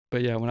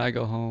But yeah, when I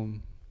go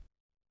home,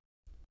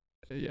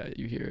 yeah,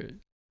 you hear it.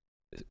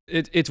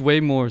 It's way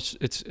more.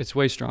 It's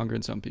way stronger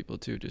in some people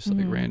too. Just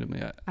like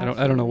randomly, I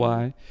don't know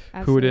why,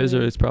 who it is,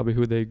 or it's probably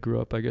who they grew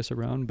up, I guess,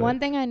 around. But one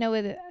thing I know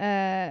with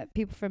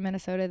people from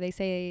Minnesota, they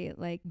say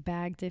like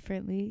bag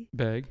differently.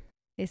 Bag.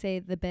 They say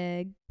the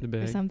bag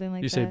or something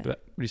like you that. Say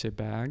what do you say?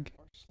 Bag.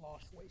 Or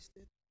slosh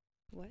wasted.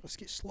 What? Let's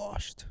get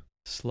sloshed.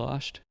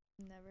 Sloshed.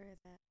 Never heard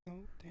that.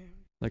 Oh damn.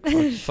 Like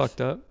fucked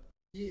up.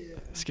 Yeah.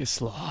 Let's get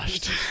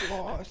sloshed.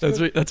 Sloshed. That's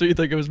what you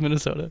think it was,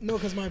 Minnesota. No,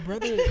 because my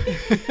brother.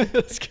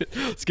 let's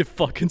get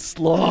fucking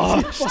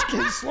sloshed.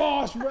 Fucking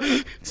sloshed, bro.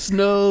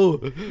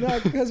 Snow. No,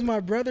 because my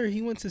brother,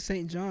 he went to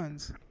St.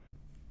 John's.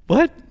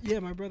 What? Yeah,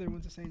 my brother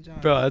went to St.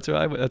 John's. Bro, that's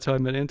how I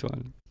met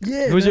Antoine.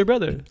 Yeah. Who's your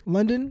brother?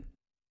 London.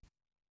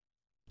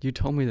 You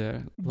told me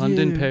that.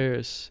 London, Yeah.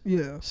 Paris.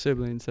 Yeah.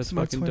 Siblings. That's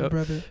my fucking twin dope.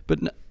 brother. But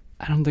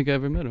I don't think I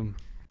ever met him.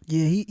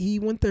 Yeah, he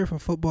went there for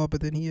football,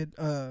 but then he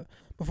had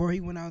before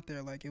he went out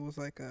there, like it was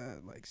like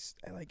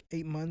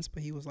 8 months,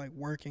 but he was like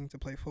working to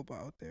play football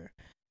out there.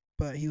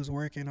 But he was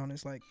working on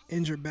his like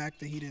injured back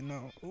that he didn't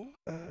know.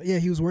 Yeah,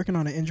 he was working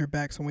on an injured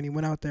back. So when he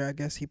went out there, I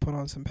guess he put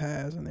on some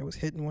pads and it was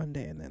hitting one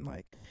day, and then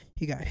like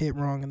he got hit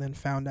wrong, and then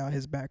found out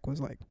his back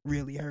was like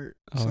really hurt.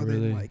 Oh, so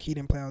really? then like he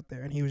didn't play out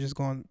there, and he was just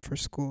going for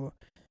school,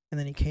 and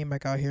then he came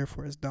back out here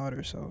for his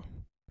daughter. So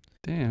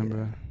Damn, yeah.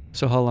 bro.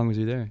 So how long was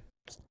he there?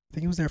 I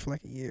think he was there for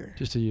like a year.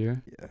 Just a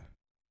year? Yeah.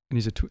 And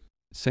he's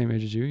same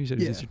age as you? You said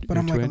Yeah, he's but your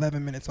I'm like twin?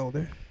 11 minutes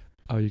older.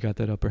 Oh, you got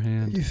that upper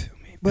hand. You feel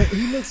me? But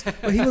he looks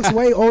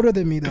way older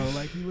than me though.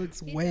 Like he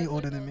looks way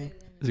older than me.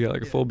 Has he got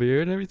like a full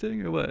beard and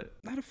everything, or what?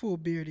 Not a full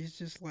beard. He's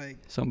just like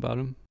Something about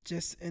him?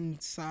 just in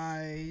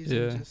size. Yeah.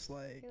 And just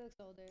like He looks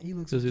older. he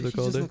looks. Does he look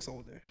older? Just looks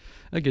older.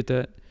 I get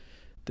that.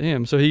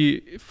 Damn, so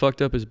he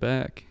fucked up his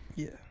back.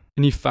 Yeah.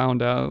 And he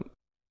found out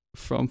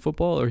from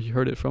football, or he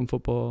heard it from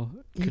football?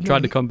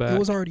 Tried to come back. It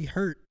was already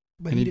hurt,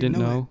 but And he he didn't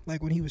didn't know. know? It.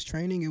 Like when he was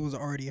training, it was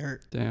already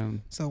hurt.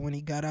 Damn, So when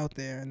he got out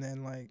there, and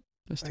then like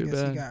that's I too guess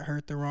he bad. got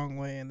hurt the wrong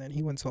way, and then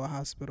he went to a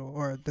hospital,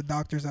 or the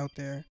doctors out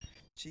there.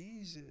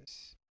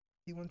 Jesus,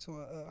 he went to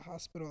a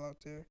hospital out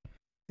there,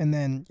 and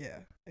then yeah,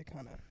 it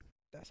kind of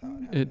that's how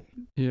it happened.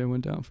 Yeah, it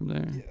went down from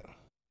there. Yeah.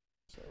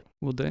 So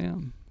Well,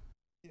 damn.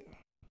 yeah.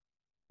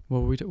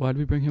 Why did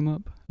we bring him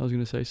up? I was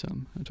gonna say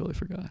something. I totally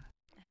forgot.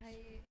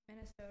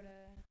 Minnesota.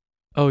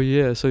 Oh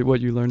yeah. So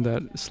what, you learned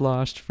that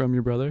sloshed from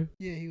your brother?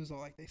 Yeah, he was all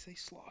like, they say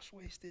slosh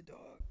wasted,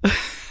 dog.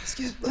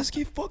 let's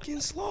get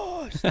fucking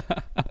sloshed.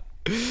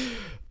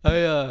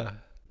 I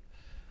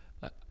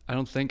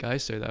don't think I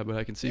say that, but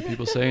I can see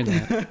people saying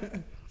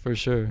that for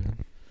sure.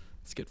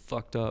 Let's get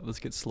fucked up. Let's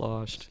get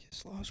sloshed. Get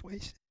slosh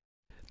wasted.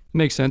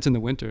 Makes sense in the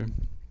winter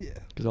Yeah.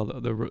 because all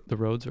the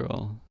roads are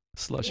all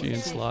slushy and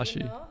Yeah. sloshy.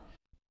 No?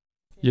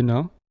 You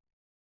know,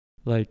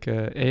 like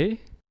A.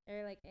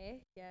 Or like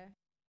A? Yeah.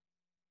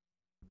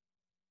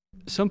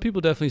 Some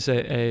people definitely say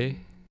A.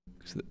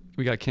 'Cause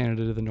we got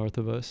Canada to the north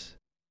of us.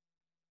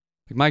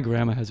 Like my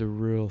grandma has a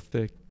real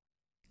thick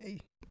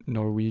Hey.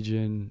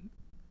 Norwegian,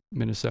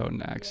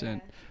 Minnesotan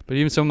accent. Yeah. But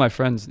even some of my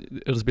friends,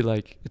 it'll just be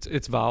like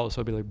it's vowels,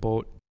 so it'll be like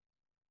boat.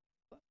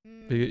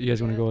 You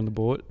guys want to go on the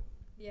boat?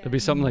 Yeah. It'll be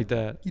something like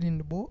that. Get in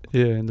the boat.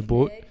 Yeah, in the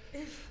boat.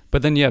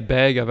 But then yeah,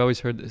 bag. I've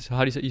always heard this. How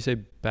do you say? You say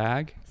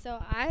bag?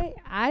 So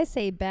I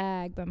say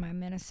bag, but my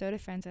Minnesota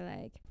friends are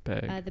like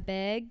Bag. the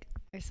bag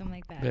or something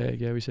like that. Bag.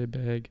 Yeah, we say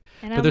bag.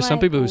 And But I'm there's some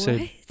like, people who what?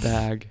 say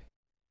bag.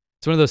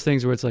 It's one of those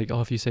things where it's like,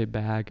 oh, if you say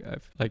bag,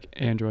 like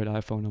Android,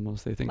 iPhone,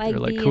 almost they think they're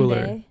like the cooler.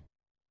 and they.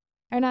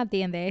 Or not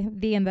the and they,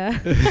 the and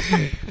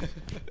the.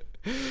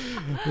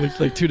 It's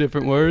like two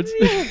different words.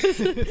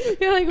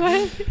 You're like,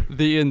 what?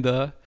 The and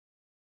the.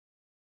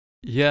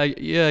 Yeah,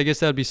 I guess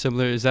that'd be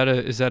similar. Is that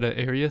a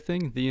area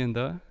thing? The and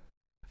the.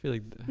 I feel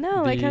like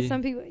No, like how the-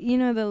 some people, you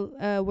know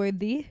the word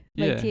the,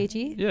 like Yeah.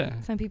 the.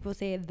 Yeah, Some people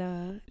say the.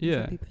 and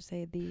Yeah. Some people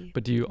say the.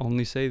 but do you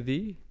only say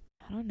the?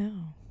 I don't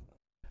know.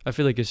 I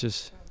feel like it's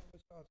just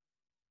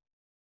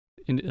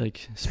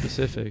like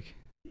specific.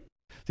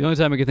 The only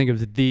time I can think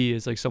of the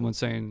is like someone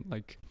saying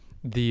like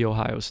the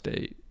Ohio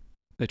State.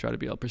 They try to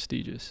be all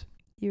prestigious,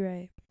 You're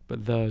right.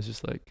 but the is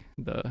just like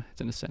the.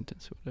 It's in a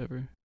sentence or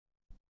whatever.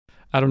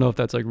 I don't know if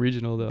that's like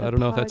regional though. I don't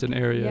know if that's an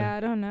area. Yeah, I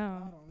don't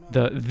know.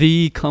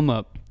 The come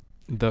up.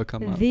 The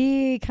come up.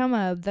 The come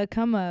up. The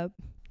come up.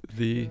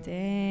 The.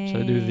 Dang.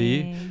 Should I do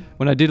the?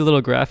 When I did a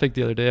little graphic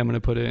the other day, I'm gonna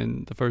put it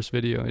in the first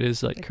video. It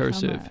is like The come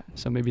cursive, up.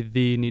 so maybe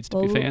the needs to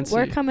Well, be fancy.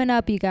 we're coming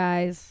up, you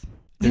guys.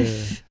 Yeah.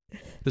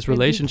 This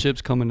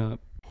relationship's coming up.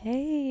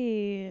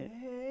 Hey.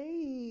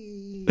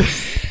 Hey.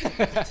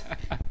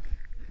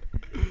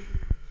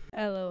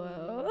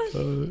 LOL.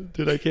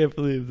 Dude, I can't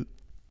believe it.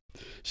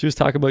 She was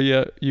talking about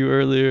you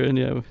earlier,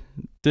 and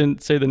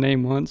didn't say the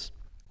name once.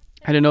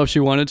 I didn't know if she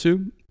wanted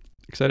to,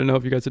 because I didn't know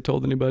if you guys had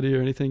told anybody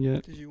or anything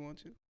yet. Did you want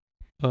to?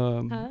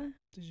 Huh?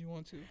 Did you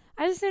want to?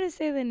 I just didn't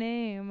say the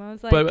name. I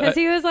was like, But because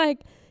he was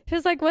like,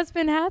 what's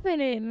been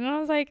happening? And I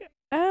was like,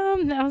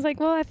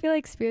 well, I feel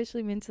like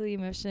spiritually, mentally,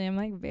 emotionally, I'm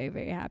like very,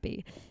 very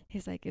happy.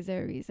 He's like, is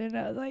there a reason?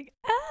 I was like,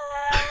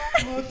 ah.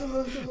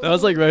 That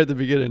was like right at the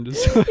beginning.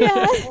 Just Yeah.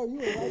 Oh, you were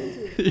right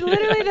into it.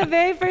 Literally the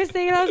very first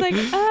thing, and I was like,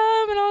 and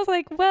I was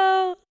like,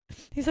 well,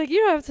 he's like, you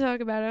don't have to talk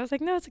about it. I was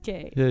like, no, it's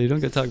okay. Yeah, you don't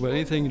get to talk about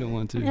anything you don't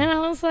want to. And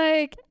I was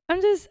like,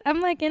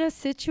 I'm like in a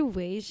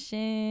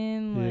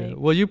situation. Yeah. Like,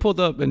 Well, you pulled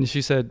up and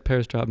she said,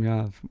 Paris dropped me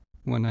off.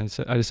 When I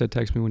just said,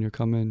 text me when you're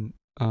coming.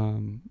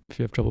 If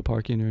you have trouble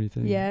parking or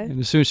anything. Yeah. And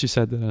as soon as she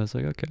said that, I was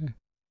like, okay. Could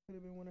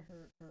have been one of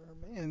her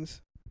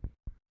mans.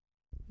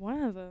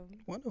 one of them.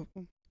 One of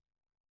them.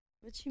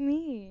 What you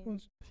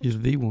mean? You're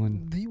the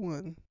one. The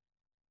one.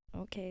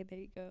 Okay, there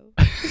you go.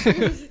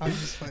 I'm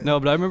just playing. No,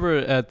 but I remember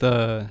at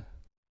the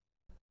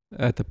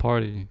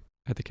party,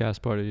 at the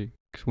cast party,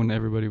 'cause when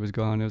everybody was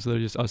gone, it was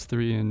literally just us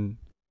three and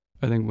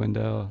I think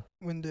Wendell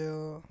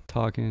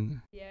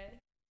talking. Yeah.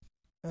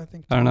 I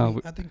think I don't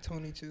know. I think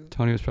Tony too.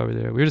 Tony was probably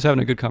there. We were just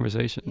having a good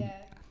conversation. Yeah.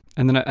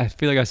 And then I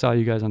feel like I saw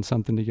you guys on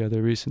something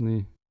together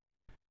recently,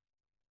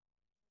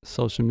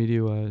 social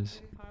media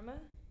wise. Karma?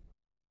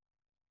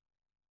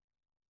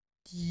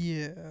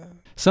 Yeah.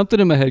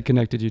 Something in my head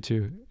connected you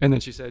two. And then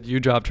she said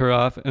you dropped her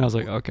off, and I was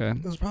like, okay.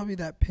 It was probably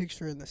that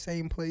picture in the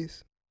same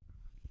place.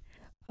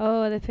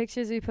 Oh, the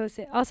pictures we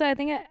posted. Also, I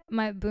think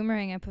my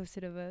boomerang I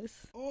posted of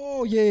us.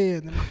 Oh yeah.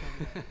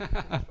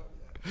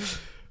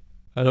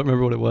 I don't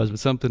remember what it was, but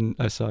something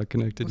I saw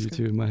connected you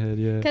two in my head,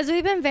 yeah. Because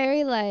we've been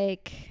very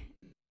like,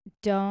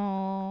 I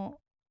don't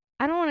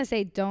want to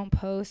say don't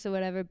post or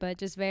whatever, but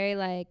just very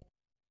like.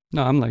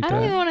 No, I'm like I that.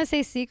 don't even want to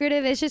say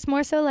secretive. It's just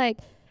more so like,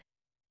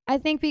 I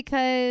think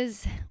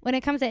because when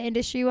it comes to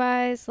industry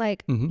wise,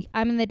 like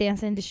I'm in the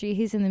dance industry,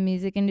 he's in the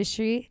music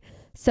industry.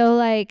 So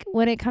like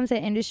when it comes to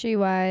industry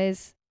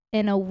wise,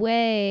 in a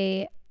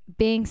way,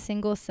 being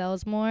single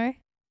sells more.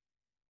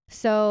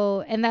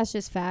 So, and that's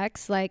just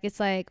facts. Like, it's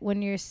like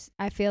when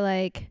I feel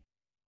like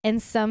in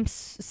some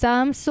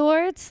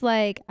sorts,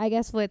 like, I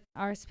guess with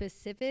our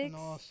specifics. In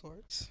all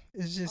sorts.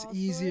 It's just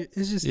easier. Sorts?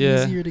 It's just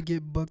easier to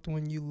get booked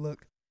when you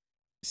look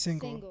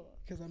single.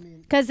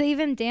 Because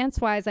even dance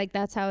wise, like,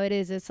 that's how it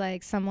is. It's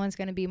like someone's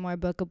going to be more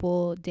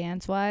bookable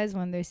dance wise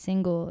when they're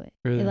single.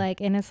 Really? Like,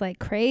 and it's like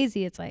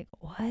crazy. It's like,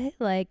 what?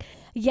 Like,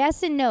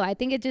 yes and no. I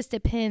think it just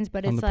depends,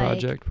 but on it's the like.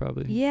 project,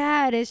 probably.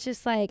 Yeah, it's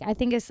just like, I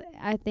think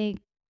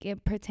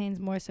it pertains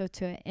more so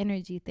to an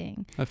energy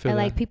thing. I feel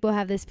like people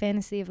have this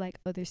fantasy of like,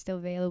 oh, they're still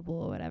available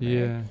or whatever.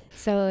 Yeah.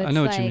 So it's I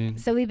know like, what you mean.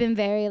 So we've been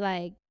very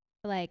like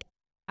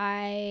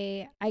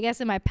I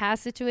guess in my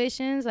past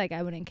situations, like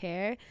I wouldn't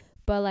care.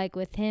 But like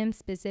with him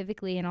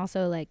specifically, and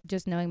also like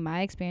just knowing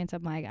my experience,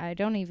 I'm like, I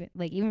don't even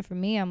like, even for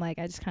me, I'm like,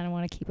 I just kind of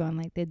want to keep on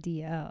like the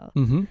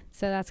DL.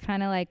 So that's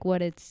kind of like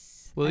what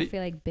it's, I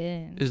feel like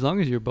been. As long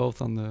as you're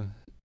both on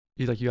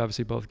you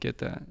obviously both get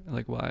that.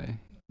 Like why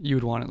you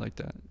would want it like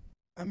that.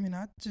 I mean,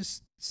 I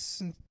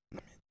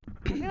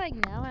feel like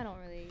now I don't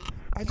really.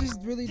 I just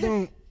really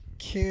don't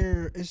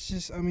care. It's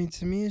just, I mean,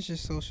 to me, it's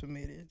just social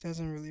media. It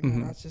doesn't really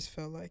matter. I just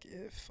felt like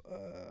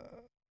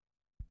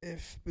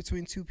if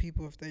between two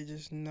people, if they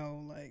just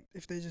know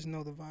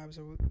the vibes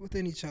are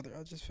within each other,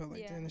 I just felt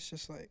like then it's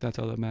just like that's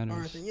all that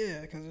matters.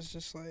 Yeah, because it's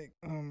just like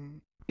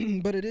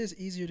but it is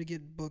easier to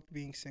get booked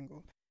being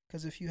single.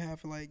 Because if you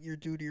have like your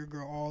dude or your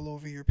girl all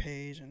over your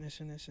page and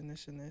this and this and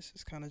this and this,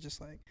 it's kind of just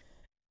like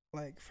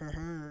for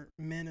her,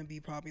 men would be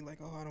probably like,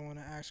 oh, I don't want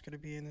to ask her to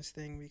be in this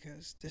thing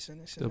because this and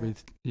this. They'll be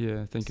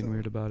thinking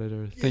weird about it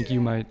or think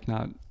you might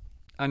not.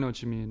 I know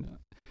what you mean, and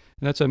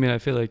that's what I mean. I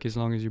feel like as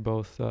long as you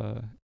both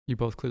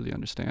clearly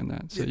understand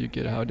that, so you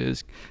get how it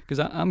is. Because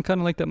I'm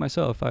kind of like that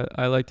myself.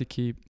 I like to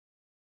keep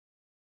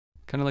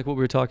kind of like what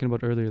we were talking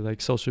about earlier,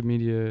 like social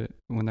media.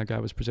 When that guy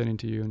was presenting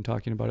to you and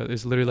talking about it,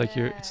 it's literally like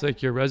it's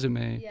like your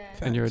resume,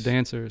 and you're a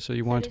dancer, so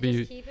you want it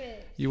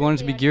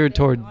to be geared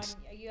towards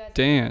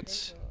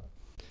dance.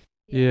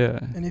 Yeah.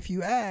 And if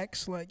you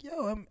ask like,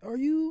 yo, are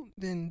you,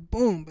 then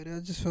boom. But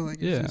I just feel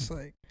like it's just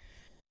like,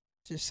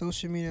 just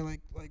social media, like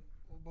what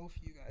both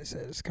of you guys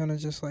said, it's kind of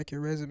just like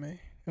your resume.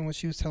 And what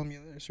she was telling me,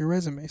 it's your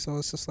resume. So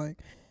it's just like,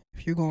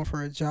 if you're going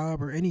for a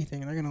job or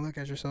anything, they're going to look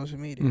at your social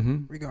media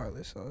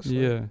regardless. So it's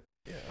like,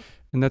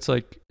 and that's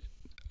like,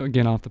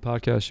 again, off the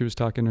podcast, she was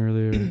talking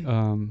earlier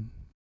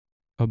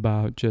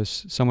about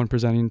just someone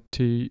presenting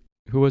to you.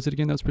 Who was it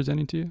again that was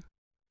presenting to you?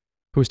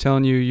 Who was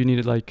telling you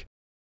needed like,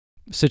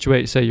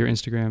 situate, say, your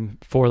Instagram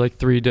for like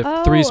three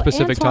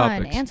specific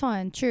topics.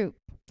 Antoine Troop.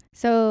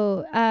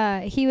 So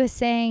he was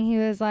saying, he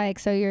was like,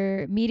 so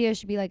your media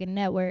should be like a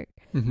network.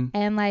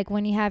 And like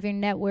when you have your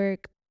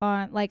network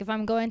on, like if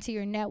I'm going to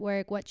your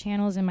network, what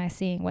channels am I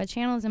seeing? What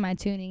channels am I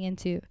tuning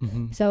into?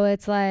 So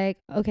it's like,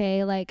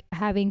 okay, like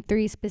having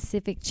 3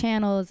 specific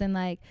channels. And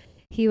like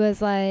he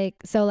was like,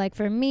 so like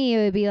for me, it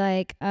would be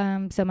like,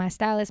 so my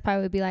stylist part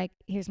would be like,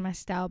 here's my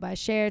Style by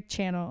Cher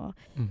channel.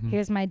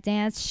 Here's my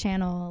dance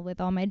channel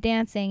with all my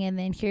dancing. And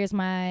then here's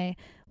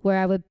where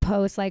I would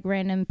post like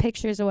random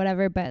pictures or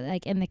whatever. But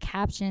like in the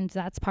captions,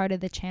 that's part of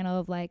the channel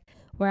of like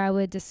where I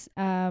would just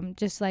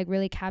like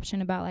really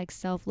caption about like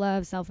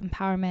self-love,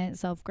 self-empowerment,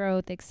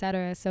 self-growth,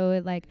 etc. So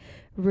it like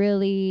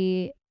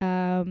really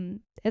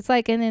it's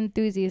like an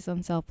enthusiast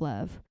on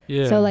self-love.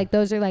 Yeah. So like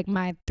those are like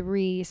my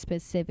 3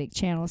 specific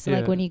channels. So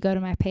like when you go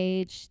to my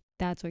page,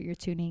 that's what you're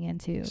tuning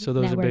into. So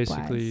those are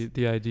basically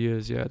the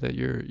ideas, that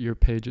your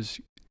page is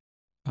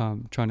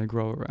trying to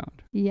grow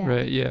around. Yeah.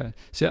 Right. Yeah.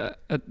 See,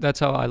 that's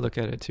how I look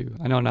at it too.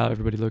 I know not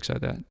everybody looks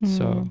at that.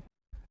 So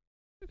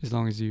as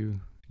long as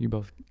you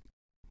both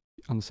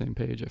on the same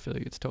page, I feel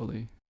like it's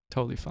totally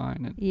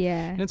fine.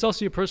 And it's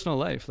also your personal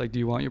life. Like, do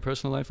you want your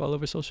personal life all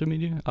over social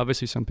media?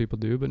 Obviously, some people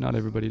do, but not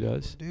everybody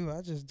does.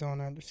 I just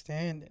don't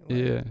understand it.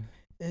 Like,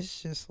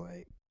 it's just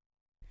like.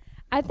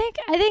 I think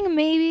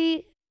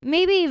maybe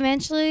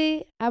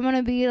eventually I'm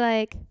gonna be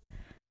like,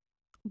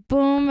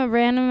 boom, a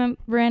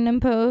random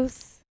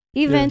post.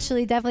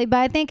 Eventually, definitely, but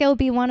I think it'll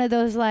be one of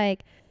those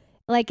like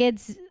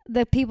it's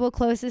the people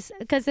closest,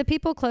 because the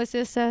people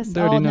closest to us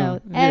all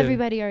know.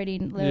 Everybody already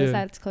knows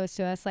that's close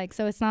to us. Like,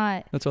 so it's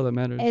not. That's all that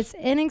matters.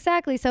 And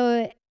exactly.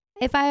 So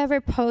if I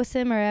ever post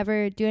him or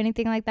ever do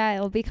anything like that,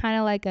 it'll be kind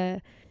of like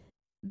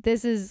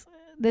this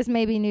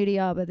may be new to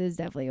y'all, but this is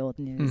definitely old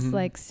news,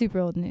 like super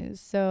old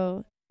news.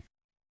 So,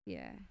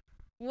 yeah.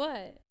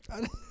 What?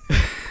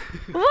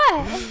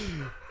 What?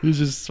 He's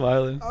just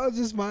smiling. I was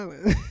just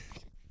smiling.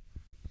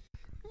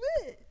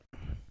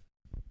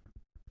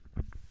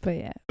 But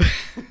yeah.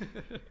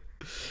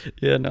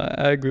 Yeah, no,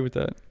 I agree with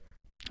that.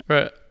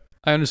 Right.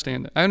 I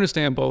understand that. I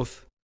understand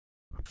both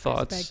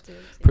thoughts,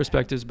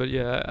 perspectives, but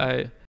yeah,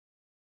 I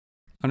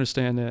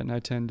understand that, and I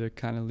tend to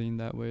kind of lean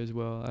that way as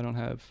well. I don't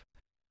have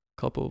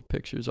a couple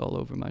pictures all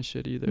over my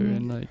shit either,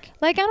 and like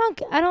I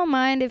don't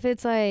mind if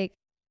it's like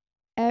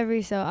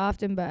every so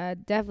often, but I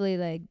definitely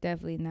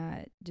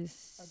not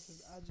just.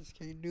 I just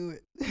can't do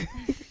it.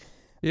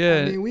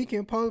 Yeah. I mean, we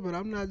can post, but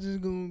I'm not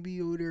just gonna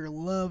be over there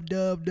love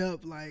dubbed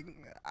up like.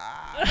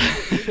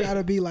 It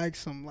gotta be like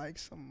a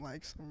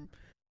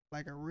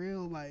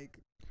real like.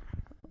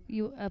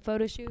 You a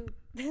photo shoot?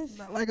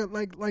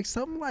 like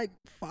something like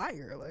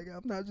fire. Like,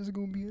 I'm not just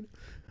gonna be.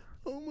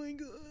 Oh my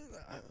god,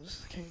 I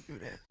just can't do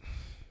that.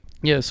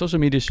 Yeah, social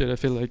media shit. I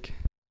feel like.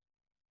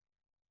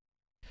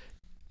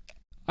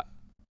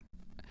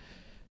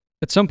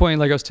 At some point,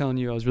 like I was telling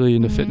you, I was really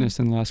into fitness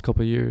in the last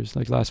couple of years.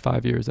 Like last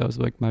 5 years, that was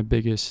like my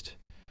biggest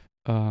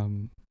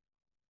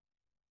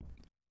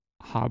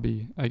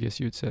hobby, I guess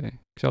you would say,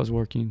 because I was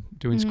working,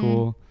 doing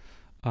school.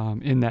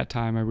 In that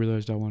time, I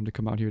realized I wanted to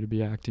come out here to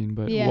be acting.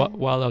 But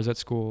while I was at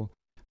school,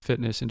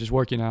 fitness and just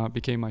working out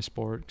became my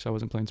sport, because I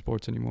wasn't playing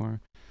sports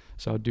anymore.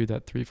 So I'd do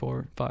that 3,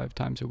 4, 5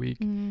 times a week.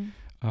 And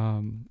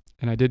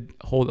I did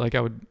hold, like I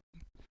would,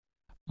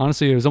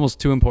 honestly, it was almost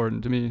too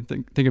important to me,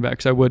 thinking back,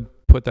 because I would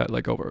put that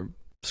like over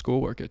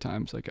schoolwork at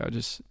times. Like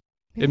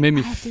it made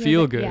me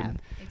feel good. Yeah,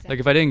 exactly. Like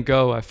if I didn't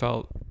go, I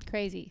felt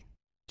crazy,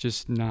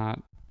 just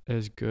not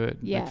as good,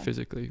 like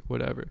physically,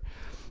 whatever.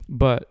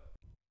 But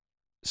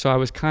so I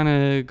was kind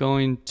of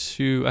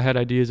I had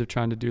ideas of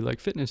trying to do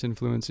like fitness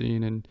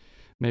influencing, and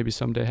maybe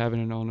someday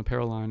having an own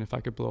apparel line if I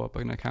could blow up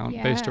an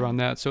account based around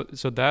that.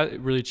 So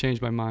that really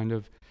changed my mind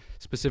of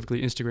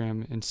specifically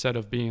Instagram, instead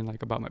of being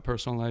like about my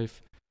personal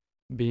life,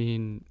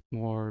 being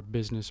more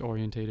business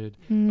orientated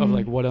of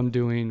like what I'm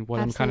doing,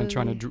 what I'm kind of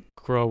trying to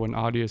grow an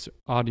audience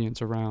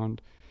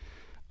around.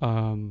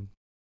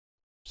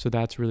 So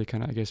that's really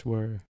kind of, I guess,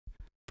 where,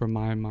 from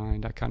my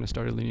mind, I kind of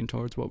started leaning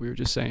towards what we were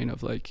just saying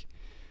of like,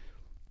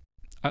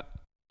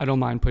 I don't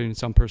mind putting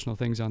some personal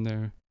things on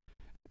there,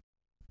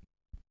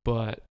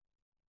 but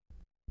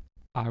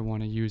I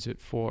want to use it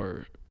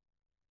for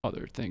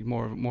other things,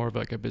 more of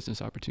like a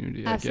business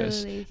opportunity, I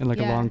guess, and like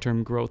a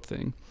long-term growth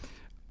thing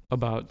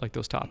about like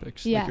those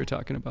topics like you're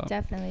talking about.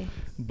 Definitely.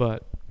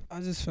 But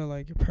I just feel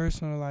like your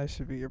personal life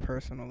should be your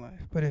personal life.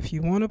 But if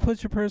you want to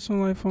put your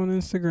personal life on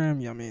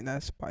Instagram, I mean,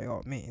 that's by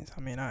all means. I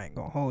mean, I ain't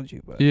gonna hold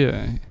you, but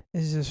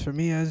it's just, for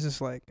me, it's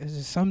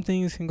just some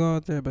things can go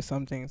out there, but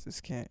some things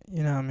just can't.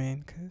 You know what I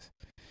mean? Because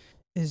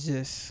it's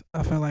just,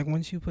 I feel like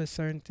once you put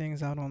certain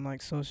things out on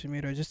like social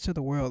media, or just to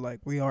the world, like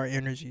we are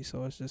energy,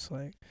 so it's just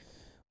like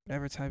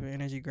whatever type of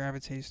energy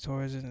gravitates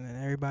towards it, and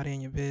then everybody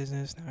in your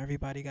business, now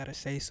everybody got to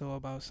say so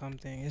about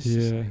something. It's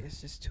just like,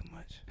 it's just too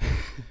much.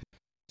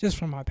 Just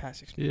from my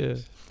past experience.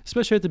 Yeah.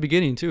 Especially at the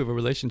beginning, too, of a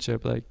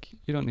relationship. Like,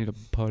 you don't need to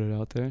put it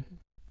out there.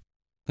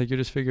 Like, you're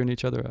just figuring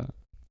each other out.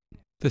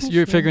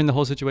 You're figuring the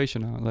whole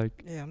situation out.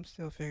 Like, yeah, I'm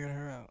still figuring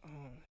her out.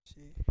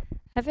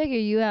 I figure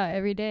you out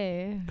every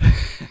day. So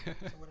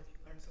what have you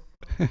learned so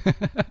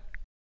far?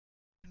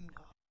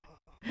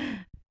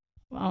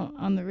 Well,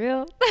 on the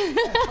real.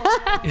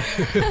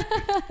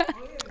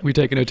 We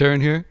taking a turn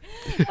here?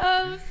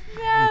 Oh,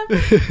 snap. Be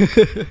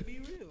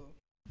real.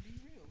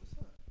 What's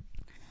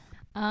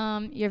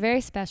up? You're very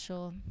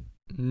special.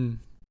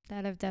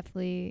 That I've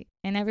definitely,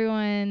 and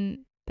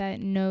everyone that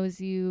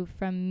knows you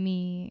from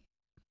me,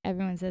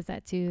 everyone says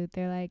that too.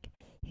 They're like,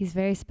 he's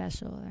very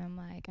special. And I'm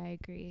like, I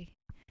agree.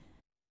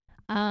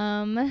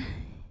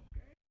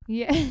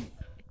 Yeah.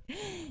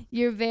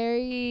 You're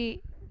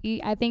very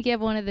I think you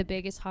have one of the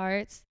biggest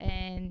hearts,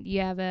 and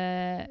you have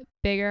a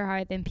bigger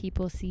heart than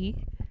people see.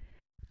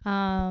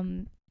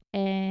 And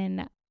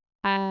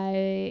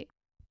I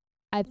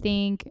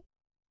think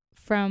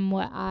from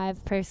what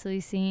I've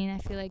personally seen, I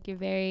feel like you're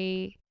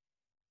very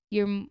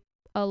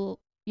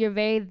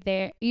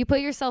there. You put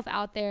yourself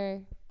out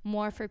there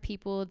more for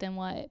people than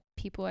what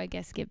people, I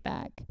guess, give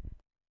back.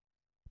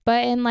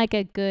 But in like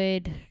a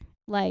good,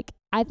 like,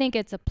 I think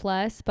it's a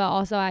plus, but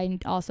also I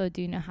also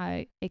do know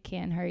how it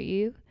can hurt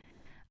you.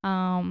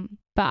 But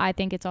I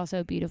think it's also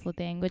a beautiful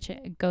thing, which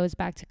it goes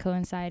back to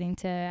coinciding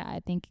to,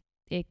 I think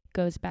it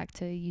goes back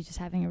to you just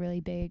having a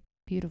really big,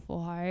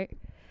 beautiful heart.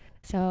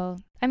 So,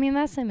 I mean,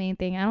 that's the main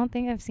thing. I don't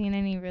think I've seen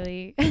any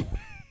really, I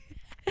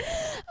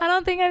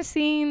don't think I've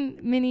seen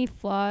many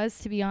flaws,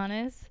 to be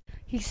honest.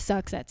 He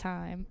sucks at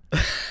time.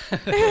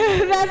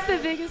 That's the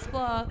biggest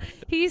flaw.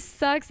 He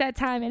sucks at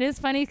time. And it's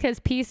funny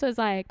because Peace was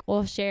like,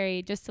 well,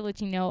 Sherri, just to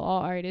let you know,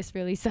 all artists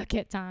really suck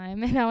at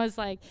time. And I was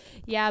like,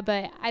 yeah,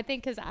 but I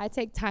think because I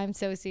take time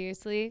so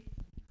seriously,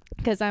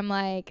 because I'm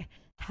like,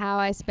 how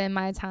I spend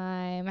my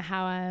time,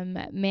 how I'm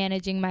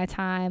managing my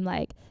time,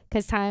 like,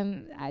 because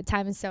time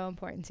is so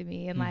important to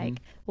me, and like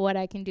what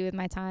I can do with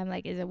my time,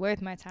 like, is it worth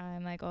my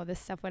time, like all this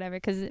stuff, whatever,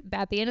 because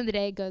at the end of the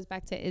day it goes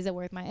back to, is it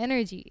worth my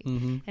energy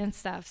and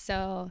stuff.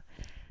 So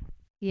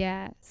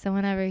yeah, so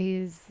whenever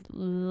he's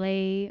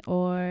late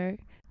or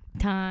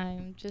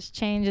time just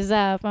changes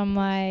up, I'm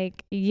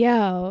like,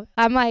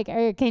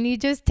 can you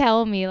just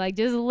tell me, like,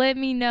 just let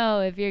me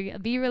know if you're,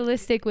 be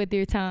realistic with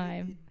your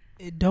time.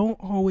 It don't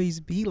always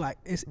be like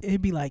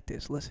it be like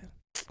this. Listen,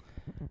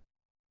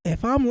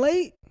 if I'm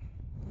late,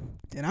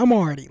 then I'm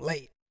already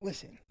late.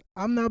 Listen,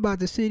 I'm not about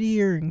to sit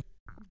here and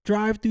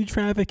drive through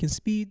traffic and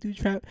speed through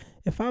traffic.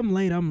 If I'm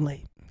late, I'm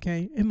late.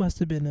 Okay, it must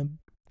have been a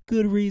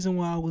good reason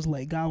why I was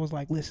late. God was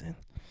like, listen,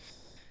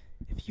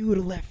 if you would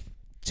have left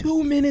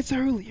 2 minutes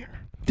earlier,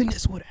 then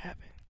this would have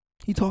happened.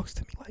 He talks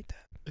to me like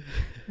that.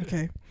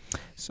 Okay,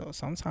 so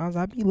sometimes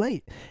I be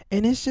late,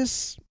 and it's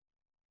just,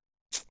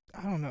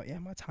 I don't know. Yeah,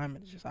 my time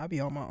is just, I be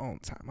on my own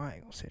time. I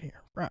ain't gonna sit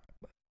here, right?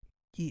 But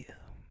yeah,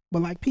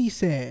 but like P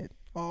said,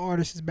 all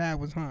artists is bad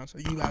with time, so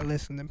you gotta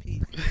listen to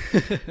P.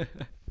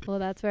 Well,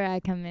 that's where I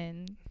come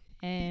in,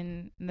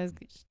 and there's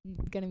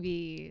gonna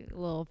be a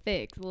little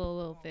fix.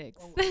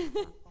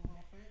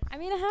 I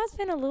mean, it has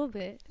been a little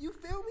bit. You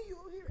feel me? You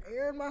over here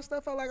airing my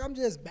stuff out like I'm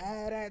just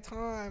bad at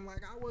time.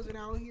 Like I wasn't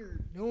out here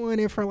doing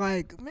it for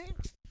like, man.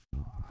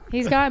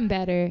 He's gotten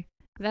better.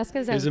 That's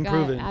because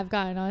I've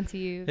gotten onto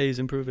you. Hey, he's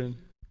improving.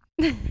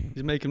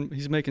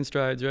 he's making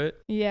strides, right?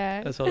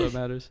 Yeah. That's all that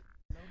matters.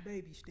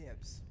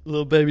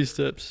 Little baby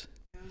steps.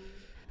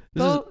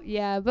 But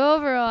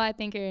overall, I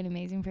think you're an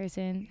amazing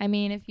person. I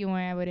mean, if you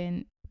weren't, I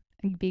wouldn't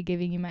be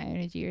giving you my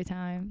energy or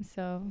time.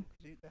 So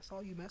dude, that's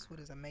all you mess with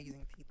is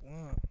amazing people.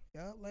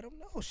 Yeah, let them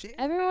know shit.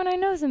 Everyone I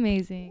know is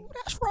amazing. Ooh,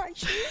 that's right,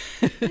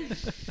 shit.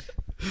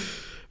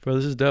 Bro,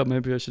 this is dope.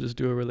 Maybe I should just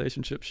do a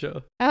relationship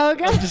show. Oh,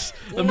 God.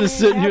 I'm just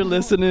sitting here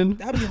listening.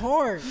 That'd be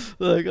hard.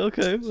 Like,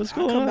 okay, what's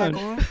going on?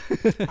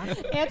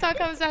 Anton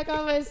comes back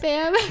on with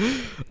Sam.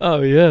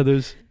 Oh, yeah,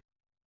 there's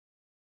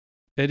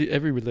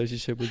every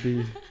relationship would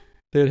be,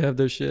 they'd have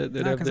their shit.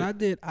 Because I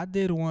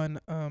did one.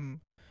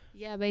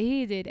 Yeah, but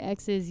he did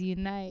Exes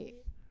Unite.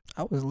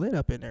 I was lit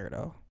up in there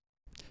though.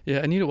 Yeah,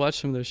 I need to watch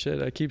some of their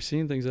shit. I keep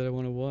seeing things that I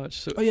want to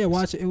watch. So, oh yeah,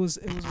 watch it. It was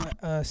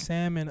like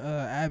Sam and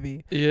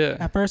Abby. Yeah.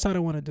 At first, I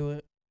didn't want to do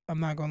it. I'm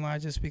not gonna lie,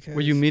 just because.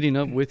 Were you meeting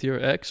up with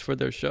your ex for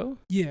their show?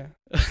 Yeah.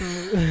 This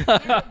was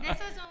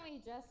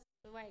only just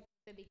like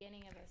the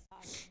beginning of us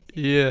talking.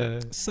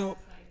 Yeah.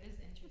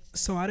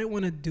 So I didn't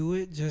want to do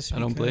it just because, I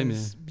don't blame you.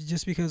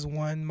 Just because,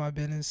 one, my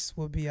business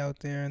would be out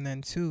there, and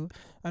then two,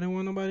 I didn't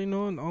want nobody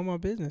knowing all my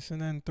business,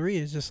 and then three,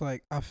 it's just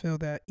like I feel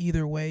that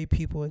either way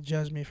people would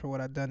judge me for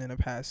what I've done in the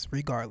past,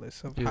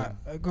 regardless of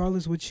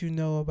regardless what you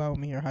know about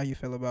me or how you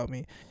feel about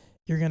me.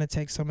 You're gonna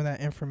take some of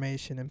that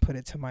information and put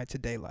it to my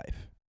today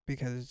life,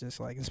 because it's just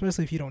like,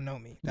 especially if you don't know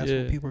me, that's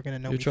what people are gonna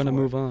know. You're trying to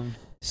move on.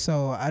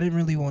 So I didn't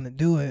really want to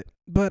do it,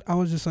 but I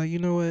was just like, you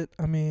know what?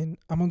 I mean,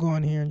 I'm gonna go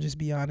on here and just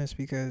be honest,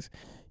 because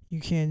you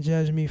can't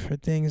judge me for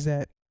things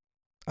that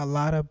a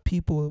lot of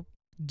people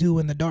do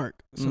in the dark.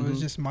 So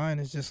it's just, mine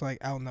is just like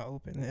out in the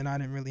open, and I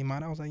didn't really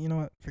mind. I was like, you know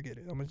what? Forget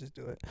it. I'm gonna just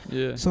do it.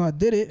 Yeah. So I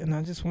did it, and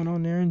I just went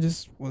on there and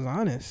just was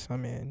honest. I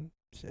mean,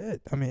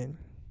 shit. I mean,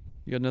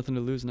 you got nothing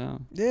to lose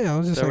now. Yeah, I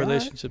was just that like,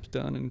 relationship's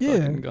done and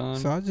fucking gone.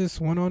 So I just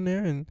went on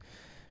there and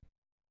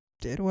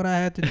did what I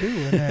had to do,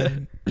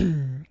 and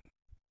then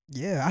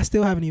yeah, I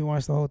still haven't even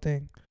watched the whole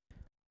thing.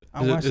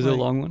 Is it a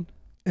long one?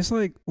 It's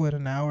like, what,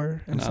 an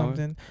hour and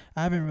something?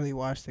 I haven't really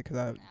watched it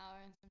because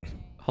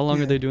How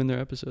long are they doing their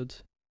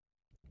episodes?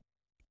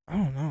 I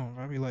don't know.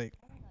 Probably like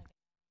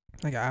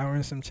an hour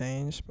and some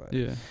change. But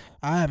yeah,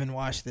 I haven't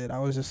watched it. I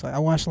was just like, I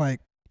watched like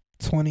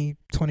 20,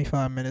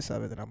 25 minutes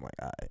of it, and I'm like,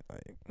 all right.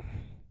 Like,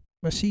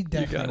 but she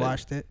definitely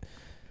watched it.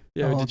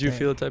 Yeah, did you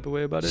feel a type of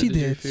way about it? She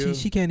did.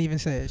 She can't even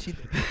say it. She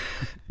did.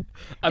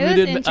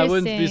 I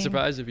wouldn't be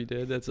surprised if you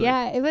did. That's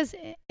it was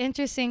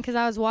interesting because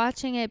I was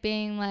watching it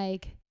being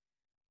like,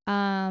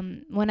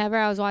 whenever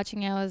I was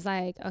watching it, I was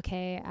like,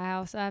 okay, I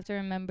also have to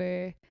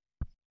remember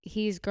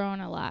he's grown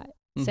a lot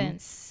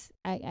since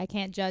I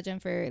can't judge him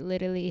for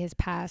literally his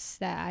past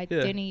that I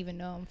didn't even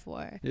know him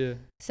for. Yeah.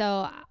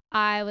 So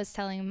I was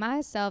telling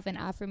myself and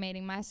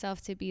affirmating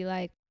myself to be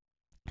like,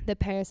 the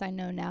Paris I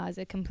know now is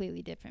a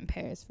completely different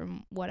Paris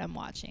from what I'm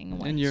watching.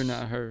 And you're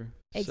not her.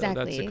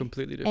 Exactly. So that's a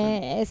completely different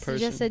and it's person.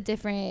 Just a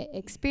different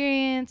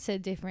experience, a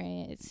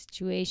different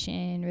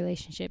situation,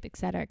 relationship,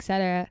 etc.,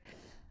 etc.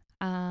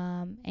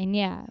 And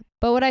yeah,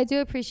 but what I do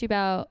appreciate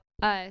about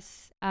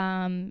us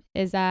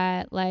is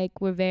that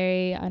like we're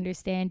very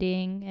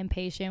understanding and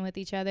patient with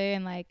each other,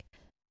 and like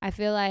I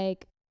feel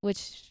like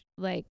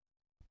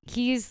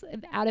he's,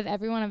 out of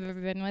everyone I've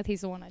ever been with,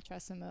 he's the one I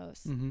trust the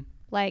most.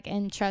 Like,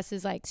 and trust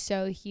is like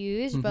so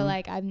huge, but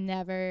like I've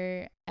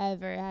never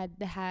ever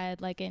had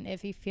like an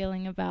iffy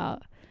feeling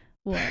about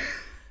what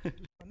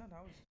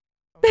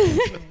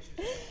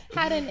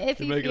had an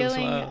iffy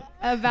feeling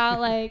about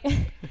like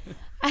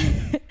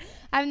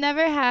I've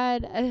never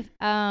had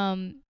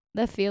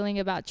the feeling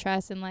about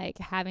trust and like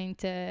having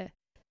to,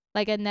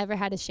 like, I never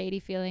had a shady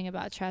feeling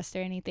about trust or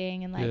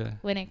anything. And like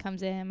when it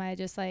comes to him, I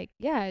just like,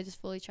 I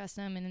just fully trust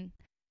him, and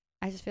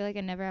I just feel like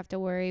I never have to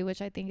worry,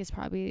 which I think is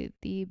probably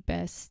the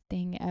best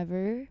thing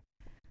ever.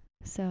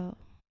 So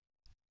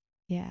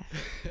yeah.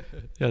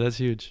 Yeah, that's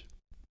huge.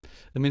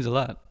 That means a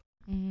lot.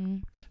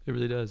 It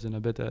really does. And I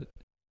bet that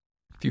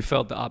if you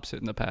felt the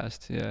opposite in the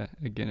past,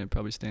 again, it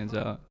probably stands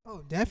out.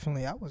 Oh,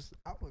 definitely.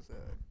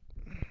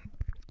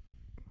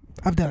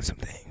 I've done some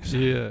things.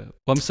 Yeah.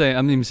 Well,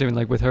 I'm even saying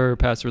like with her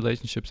past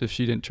relationships, if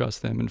she didn't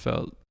trust them and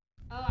felt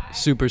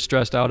super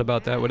stressed out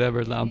about that,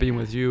 whatever, now being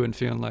with you and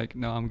feeling like,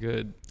 no, I'm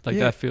good. Like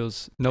that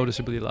feels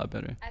noticeably a lot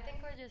better. I think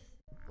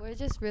we're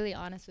just really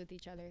honest with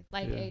each other.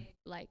 Like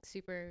like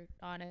super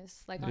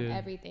honest, like on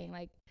everything.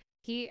 Like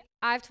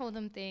I've told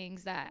him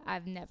things that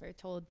I've never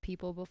told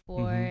people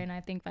before, and I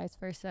think vice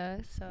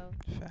versa. So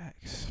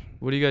facts.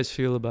 What do you guys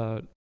feel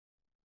about?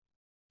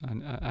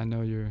 I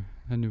know you're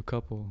a new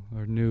couple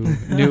or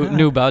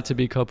new about to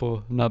be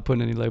couple. I'm not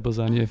putting any labels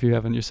on you if you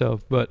haven't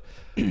yourself, but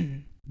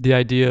the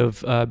idea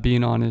of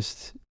being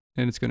honest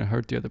and it's gonna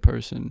hurt the other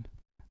person.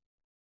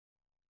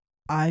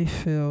 I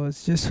feel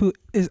it's just who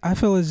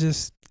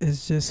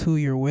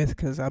you're with,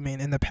 because I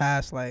mean in the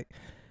past, like,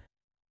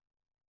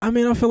 I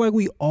feel like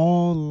we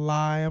all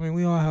lie.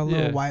 We all have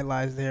little white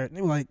lies there,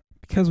 like,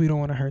 because we don't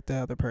want to hurt the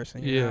other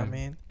person. You know what I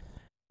mean?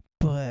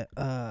 But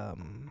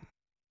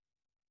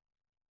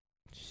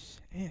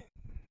shit.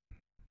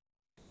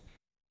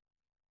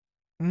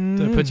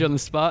 Did I put you on the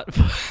spot?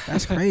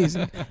 That's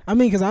crazy.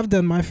 Because I've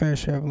done my fair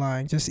share of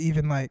lying. Just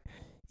even with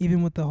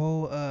the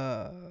whole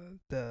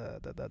the.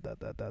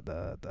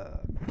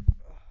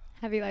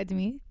 Have you lied to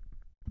me?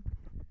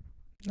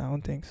 I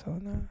don't think so.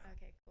 No.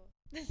 Okay, cool.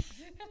 I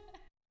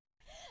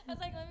was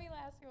like, let me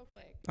last real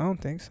quick. I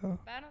don't think so.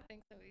 But I don't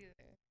think so either,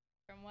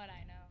 from what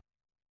I know.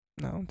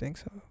 No, I don't think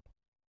so.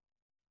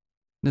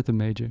 Nothing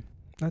major.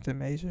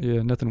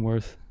 Yeah, nothing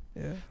worth.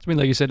 Yeah.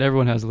 Like you said,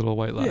 everyone has little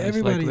white lies. Yeah,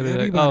 everybody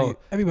lies.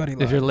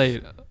 If you're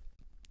late,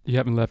 you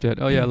haven't left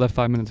yet. Oh yeah, I left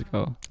 5 minutes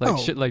ago. Like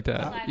shit like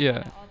that.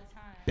 Yeah.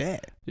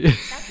 Bad.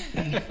 That's his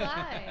biggest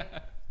lie.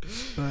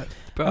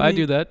 But I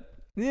do that.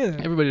 Yeah.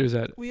 Everybody does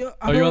that.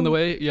 Are you on the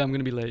way? Yeah, I'm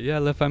gonna be late. Yeah, I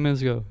left 5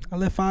 minutes ago.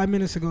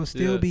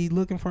 Still be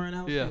looking for an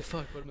outfit. Yeah.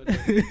 Fuck. What am I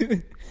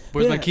doing?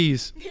 Where's my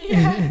keys?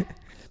 Yeah.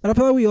 But I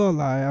feel like we all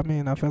lie. I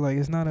feel like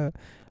it's not a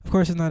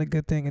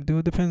good thing, and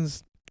it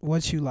depends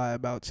what you lie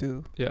about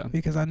too. Yeah.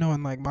 Because I know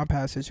in like my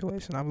past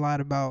situation, I've lied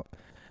about,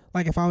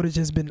 like, if I would have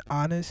just been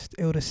honest,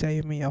 it would have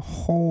saved me a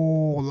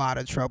whole lot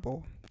of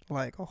trouble.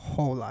 Like a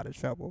whole lot of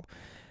trouble.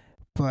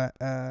 But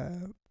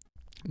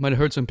might have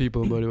hurt some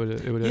people, but it would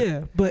have.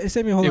 Yeah, but it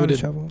saved me a whole lot of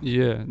trouble.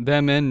 Yeah,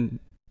 them and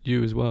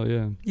you as well.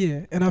 Yeah.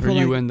 Yeah, and I or feel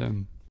you like and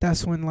them.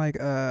 That's when like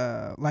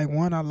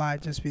one, I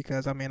lied just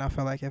because I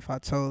felt like if I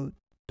told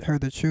her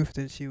the truth,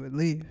 then she would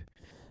leave.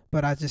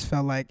 But I just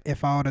felt like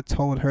if I would have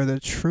told her the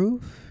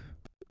truth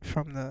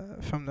from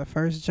the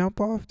first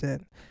jump off,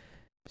 then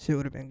she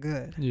would have been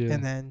good. Yeah.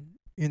 And then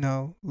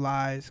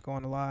lies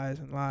going to lies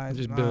and lies. It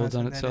just and builds lies,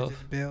 on and itself. Then it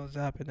just builds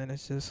up, and then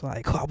it's just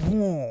like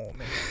boom.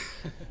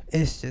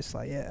 It's just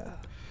like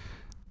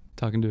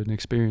Talking to an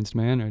experienced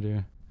man right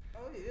there.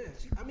 Oh yeah,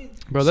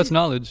 bro, that's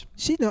knowledge.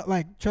 She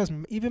like, trust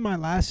me. Even my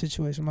last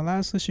situation,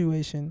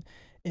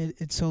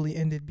 it solely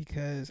ended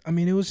because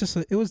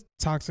it was a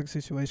toxic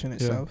situation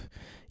itself.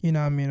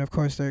 Yeah. Of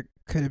course there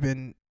could have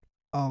been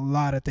a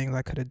lot of things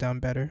I could have done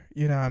better.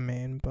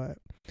 But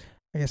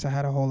I guess I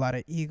had a whole lot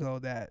of ego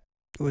that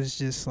was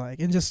just like,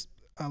 and just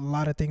a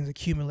lot of things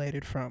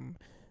accumulated from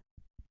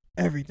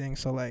everything.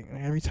 So like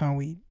every time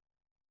we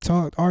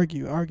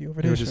argue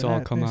over this, just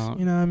all come out.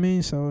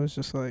 So it's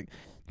just like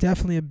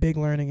definitely a big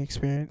learning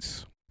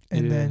experience.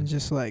 And then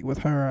just like with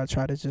her, I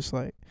try to just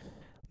like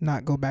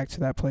not go back to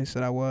that place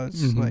that I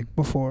was like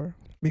before,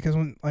 because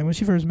when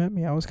she first met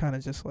me, I was kind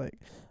of just like,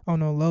 I don't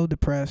know, low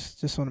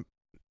depressed, just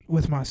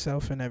with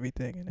myself and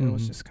everything, and it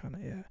was just kind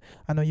of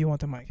I know you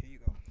want the mic. Here you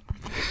go.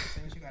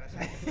 what you gotta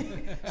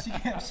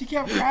say. she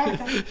kept crying.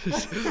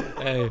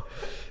 Hey,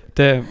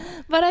 damn.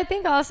 But I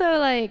think also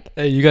like,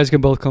 hey, you guys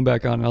can both come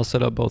back on. I'll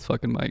set up both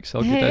fucking mics.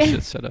 I'll get that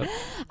shit set up.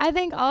 I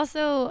think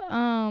also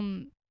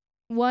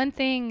one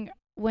thing,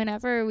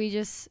 whenever we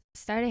just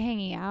started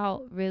hanging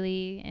out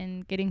really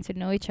and getting to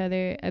know each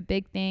other, a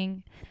big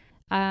thing.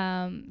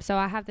 So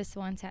I have this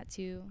one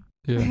tattoo.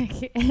 Yeah.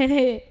 And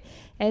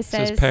it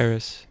says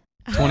Paris.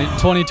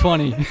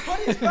 2020.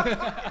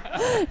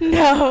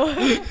 No.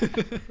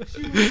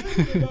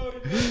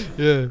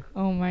 Yeah.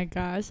 Oh my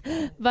gosh.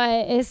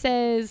 But it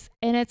says,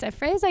 and it's a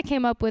phrase I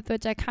came up with,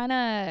 which I kind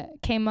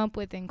of came up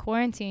with in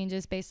quarantine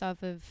just based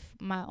off of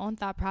my own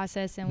thought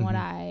process and what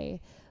I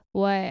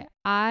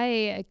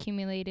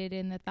accumulated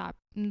in the thought,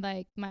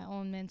 like my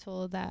own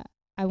mental that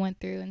I went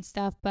through and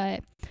stuff.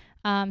 But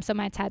so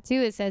my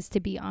tattoo, it says, to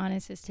be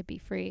honest is to be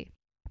free.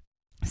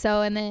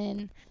 So, and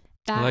then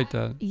that, I like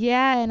that.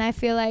 Yeah, and I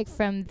feel like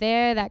from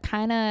there, that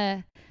kind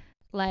of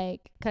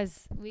like,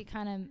 because we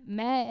kind of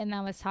met and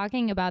I was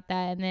talking about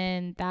that, and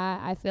then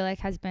that I feel like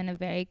has been a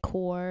very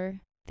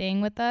core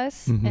thing with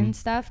us and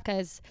stuff,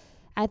 because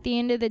at the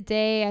end of the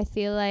day, I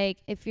feel like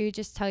if you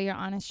just tell your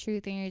honest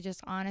truth and you're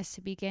just honest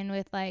to begin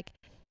with, like,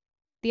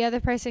 the other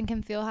person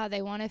can feel how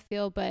they want to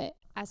feel, but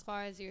as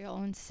far as your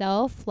own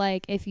self,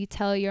 like, if you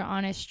tell your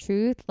honest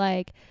truth,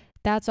 like,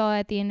 that's all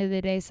at the end of the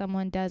day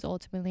someone does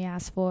ultimately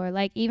ask for.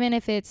 Like, even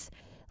if it's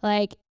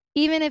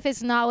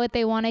not what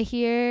they want to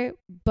hear,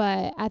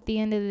 but at the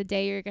end of the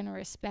day, you're going to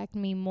respect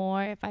me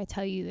more if I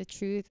tell you the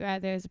truth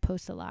rather as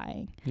opposed to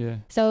lying. Yeah.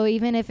 So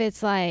even if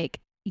it's like,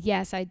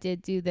 yes, I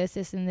did do this,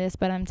 and this,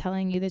 but I'm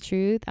telling you the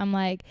truth, I'm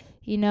like,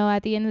 you know,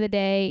 at the end of the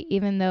day,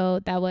 even though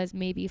that was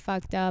maybe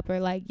fucked up or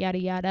like yada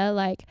yada,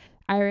 like,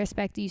 I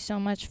respect you so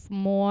much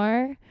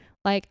more.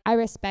 Like, I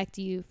respect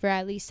you for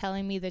at least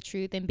telling me the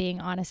truth and being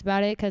honest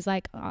about it, because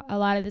like a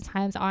lot of the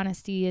times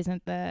honesty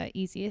isn't the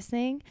easiest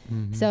thing.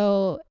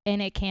 So,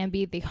 and it can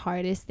be the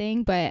hardest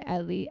thing, but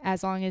at least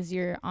as long as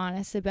you're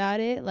honest about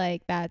it,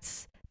 like,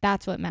 that's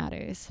what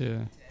matters.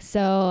 Yeah.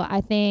 So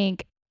I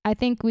think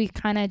we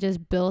kind of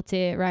just built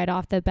it right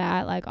off the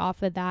bat, like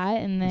off of that,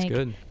 and like, that's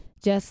good.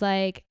 Just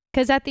like,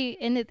 because at the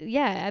end of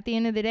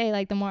the day,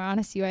 like, the more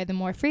honest you are, the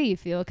more free you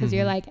feel, because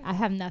you're like, I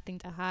have nothing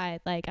to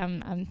hide. Like,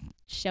 I'm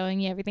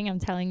showing you everything, I'm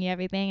telling you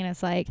everything, and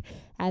it's like,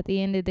 at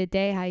the end of the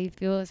day, how you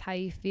feel is how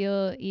you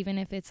feel, even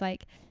if it's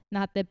like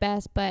not the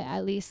best, but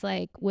at least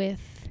like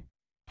with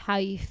how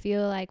you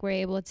feel, like, we're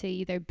able to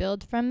either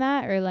build from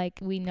that or like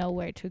we know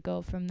where to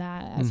go from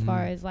that, as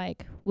far as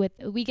like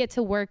we get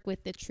to work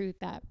with the truth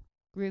that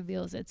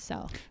reveals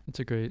itself. That's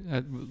a great,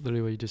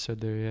 literally what you just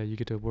said there. Yeah, you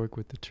get to work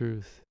with the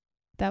truth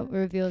that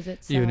reveals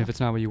itself. Even if it's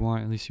not what you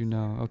want, at least you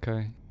know,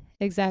 okay,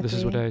 exactly, this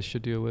is what I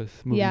should deal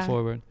with moving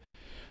forward.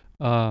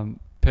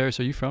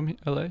 Paris, are you from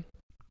LA?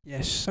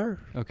 Yes, sir.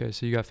 Okay,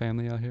 so you got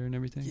family out here and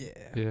everything?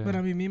 Yeah. But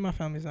I mean, me and my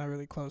family's not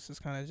really close. It's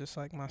kind of just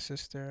like my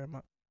sister,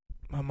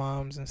 my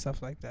mom's and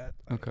stuff like that.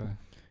 Like, okay.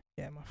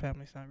 Yeah, my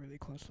family's not really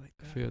close like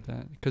that. I feel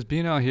that. Because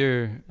being out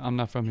here, I'm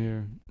not from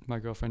here. My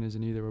girlfriend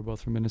isn't either. We're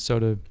both from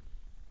Minnesota.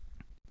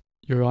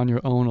 You're on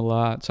your own a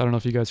lot. So I don't know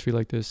if you guys feel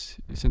like this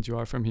since you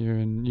are from here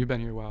and you've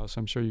been here a while. So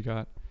I'm sure you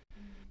got,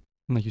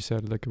 like you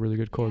said, like a really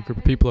good core group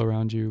of people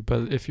around you.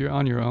 But if you're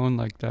on your own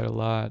like that a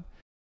lot,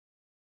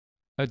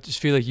 I just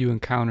feel like you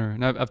encounter,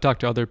 and I've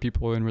talked to other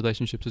people in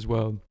relationships as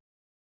well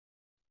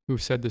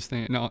who've said this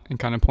thing and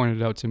kind of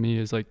pointed it out to me,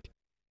 is like,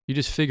 you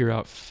just figure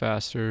out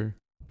faster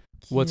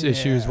what's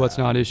issues, what's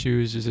not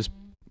issues. Is this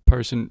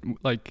person,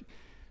 like,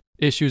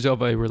 issues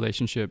of a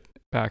relationship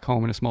back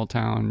home in a small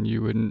town, it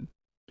would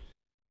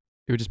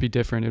just be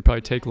different. It'd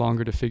probably take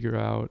longer to figure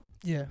out.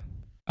 Yeah.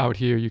 Out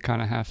here, you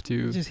kind of have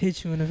to. It just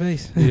hit you in the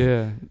face.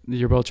 Yeah.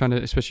 You're both trying to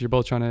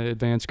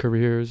advance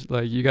careers.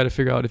 Like, you got to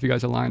figure out if you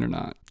guys align or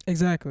not.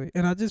 Exactly.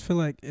 And I just feel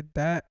like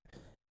that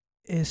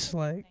is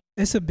like,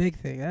 it's a big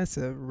thing. That's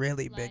a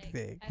really big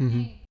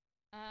thing.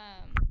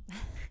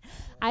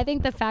 I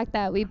think the fact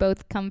that we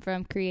both come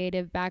from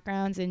creative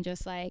backgrounds and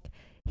just like,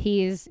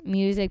 he's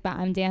music, but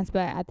I'm dance,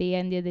 but at the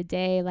end of the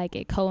day, like,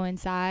 it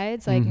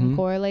coincides, like, and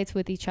correlates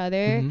with each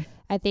other.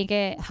 I think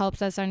it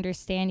helps us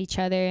understand each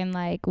other and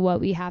like what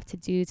we have to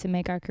do to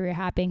make our career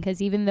happen.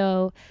 Because even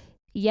though,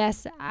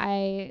 yes,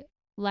 I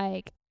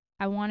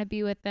want to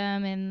be with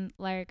them and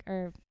like,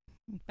 or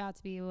about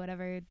to be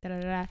whatever,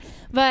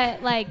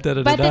 but like,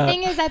 but the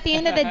thing is, at the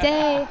end of the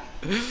day,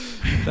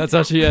 that's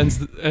how she ends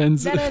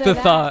the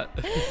thought.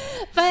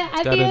 But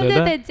at the end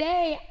of the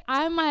day,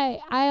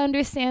 I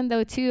understand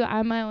though too,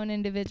 I'm my own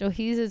individual,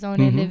 he's his own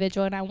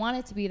individual, and I want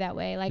it to be that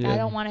way. Like, I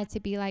don't want it to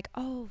be like,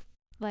 oh,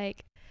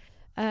 like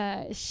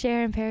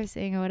Sherri and Paris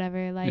thing or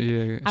whatever. Like,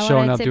 I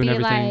want it to be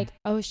everything. Like,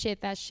 oh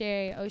shit, that's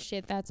Sherri, oh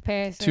shit, that's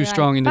Paris. Two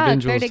strong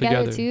individuals they're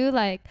together too.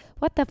 Like,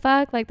 what the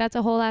fuck? Like, that's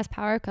a whole ass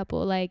power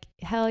couple. Like,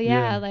 hell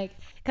yeah. Like,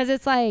 because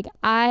it's like,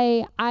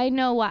 I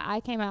know what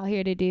I came out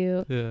here to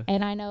do,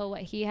 and I know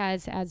what he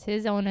has as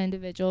his own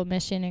individual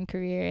mission and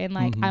career, and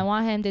like, I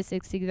want him to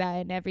succeed that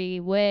in every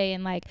way.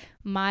 And like,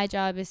 my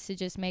job is to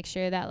just make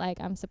sure that like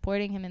I'm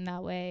supporting him in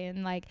that way,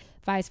 and like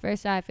vice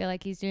versa. I feel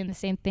like he's doing the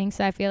same thing.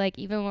 So I feel like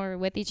even when we're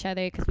with each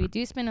other, because we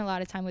do spend a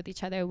lot of time with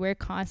each other, we're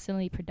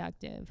constantly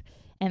productive.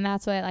 And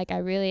that's what like I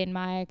really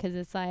admire, because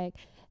it's like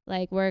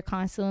we're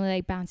constantly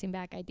like bouncing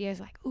back ideas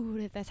like, ooh,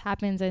 if this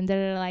happens, and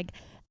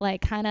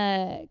like kind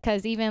of,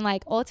 because even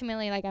like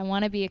ultimately like I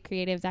want to be a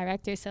creative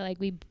director, so like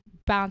we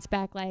bounce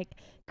back like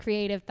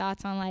creative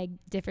thoughts on like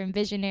different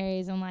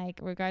visionaries and like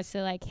regards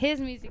to like his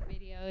music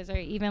videos, or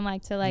even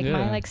like to like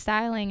my like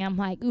styling. I'm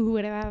like, ooh,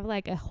 what if I have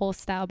like a whole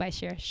style by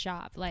Cher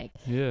shop, like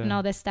and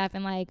all this stuff,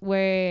 and like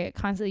we're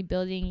constantly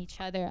building each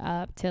other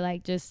up to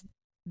like just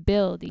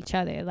build each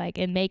other, like,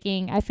 and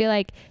making, I feel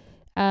like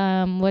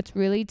what's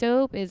really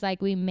dope is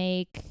like we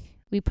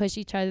push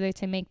each other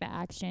to make the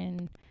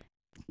action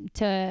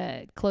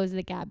to close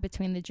the gap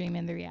between the dream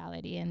and the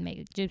reality,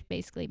 and just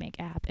basically make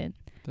it happen.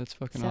 That's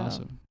fucking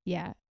awesome.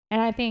 Yeah. And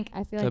I feel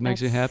like that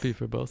makes you happy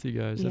for both of you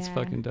guys. That's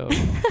fucking dope.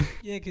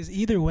 Yeah, because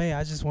either way,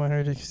 I just want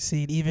her to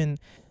succeed. Even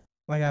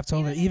like I've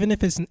told her, even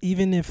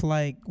if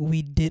like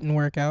we didn't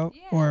work out,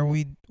 or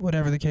we,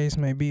 whatever the case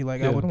may be,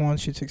 like I would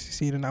want you to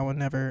succeed, and I would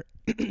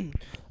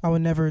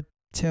never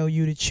tell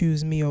you to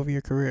choose me over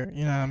your career.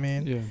 You know what I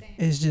mean? Yeah.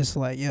 It's just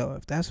like, yo,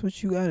 if that's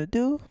what you gotta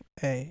do,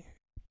 hey,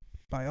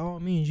 by all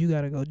means, you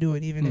gotta go do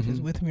it, even if it's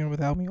with me or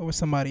without me or with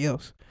somebody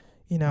else.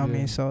 You know what I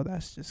mean? So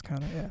that's just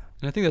kind of, And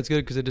I think that's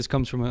good, because it just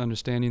comes from an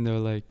understanding, though,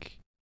 like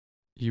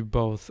you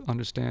both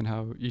understand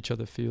how each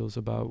other feels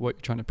about what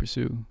you're trying to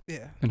pursue.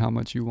 Yeah. And how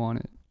much you want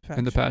it.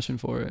 And the passion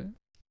for it.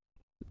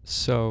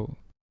 So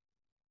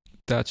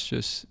that's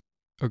just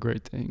a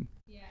great thing.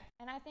 Yeah.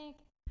 And I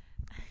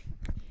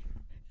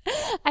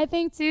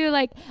think too,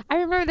 like, I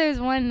remember there was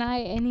one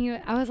night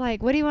and I was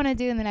like, what do you want to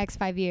do in the next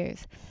 5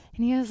 years?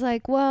 And he was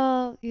like,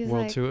 well,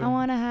 World tour. I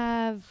want to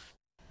have,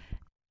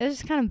 it was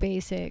just kind of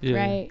basic,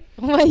 right?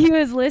 What he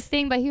was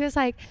listing, but he was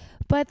like,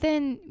 but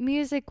then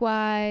music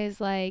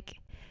wise, like,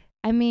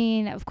 I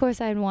mean, of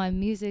course I'd want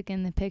music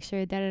in the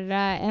picture,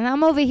 And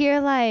I'm over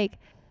here like,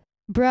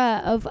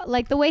 bruh, of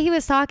like the way he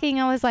was talking,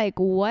 I was like,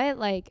 what?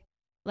 Like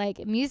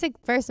music,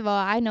 first of all,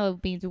 I know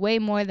it means way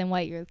more than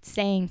what you're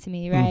saying to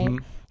me, right?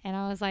 And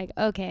I was like,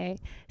 okay.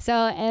 So,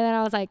 and then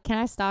I was like, can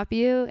I stop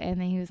you? And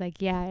then he was like,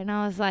 yeah. And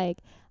I was like,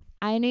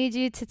 I need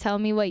you to tell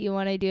me what you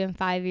want to do in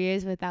 5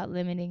 years without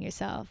limiting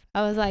yourself.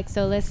 I was like,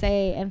 so let's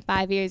say in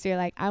 5 years, you're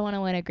like, I want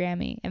to win a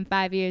Grammy. In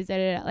 5 years,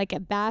 like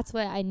that's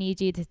what I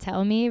need you to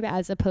tell me,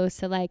 as opposed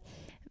to like,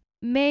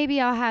 maybe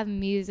I'll have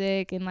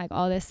music and like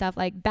all this stuff.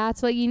 Like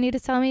that's what you need to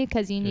tell me,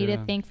 because you need to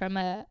think from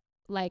a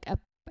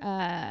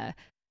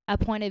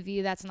point of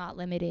view that's not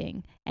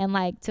limiting, and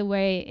like to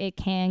where it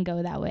can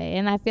go that way.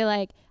 And I feel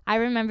like I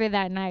remember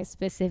that night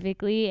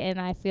specifically, and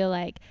I feel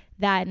like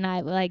that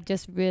night like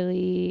just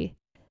really,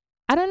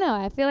 I don't know,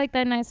 I feel like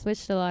that night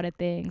switched a lot of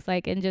things,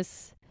 like, and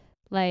just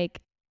like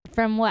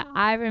from what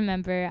I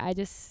remember, I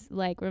just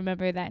like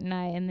remember that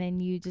night, and then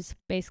you just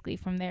basically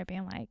from there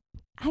being like,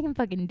 I can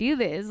fucking do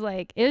this.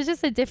 Like it was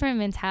just a different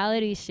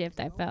mentality shift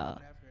I felt.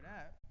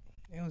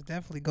 It was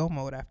definitely go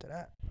mode after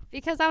that.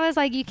 Because I was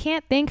like, you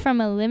can't think from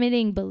a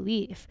limiting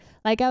belief.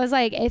 Like I was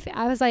like, if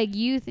I was like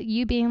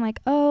you being like,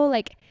 oh,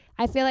 like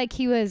I feel like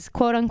he was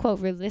quote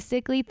unquote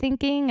realistically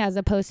thinking, as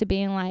opposed to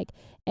being like,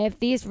 if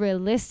these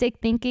realistic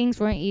thinkings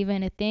weren't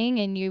even a thing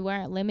and you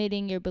weren't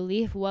limiting your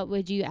belief, what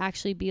would you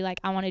actually be like?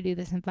 I want to do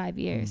this in 5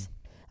 years.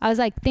 I was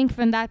like, think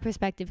from that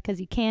perspective,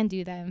 because you can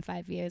do that in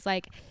 5 years.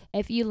 Like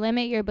if you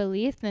limit your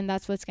belief, then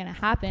that's what's going to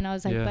happen. I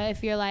was like, but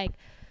if you're like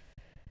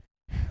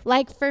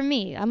for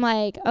me, I'm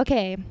like,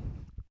 okay,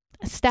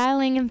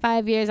 styling in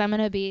 5 years, I'm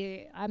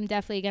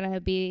definitely going to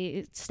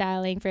be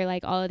styling for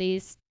like all of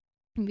these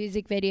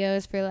music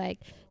videos for like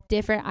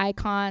different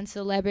icons,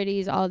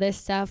 celebrities, all this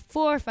stuff,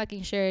 for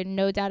fucking sure,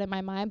 no doubt in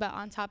my mind. But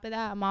on top of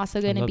that, I'm also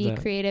going to be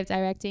creative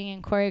directing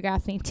and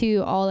choreographing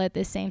too, all at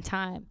the same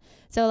time.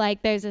 So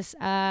like there's this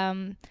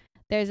one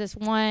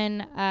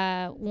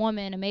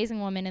woman, amazing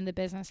woman in the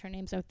business, her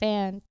name's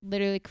Othan,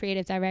 literally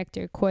creative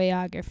director,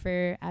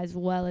 choreographer, as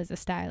well as a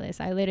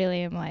stylist. I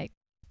literally am like,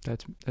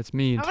 that's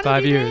me in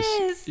 5 years.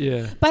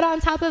 Yeah. But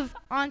on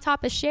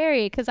top of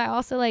Sherri, because I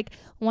also like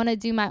want to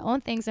do my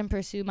own things and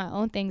pursue my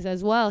own things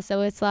as well.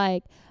 So it's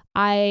like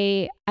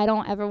I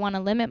don't ever want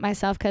to limit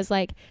myself, because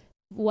like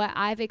what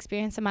I've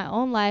experienced in my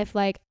own life,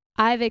 like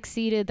I've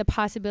exceeded the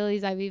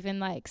possibilities I've even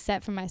like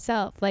set for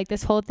myself. Like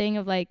this whole thing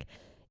of like,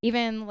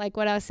 even like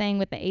what I was saying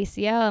with the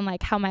ACL, and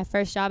like how my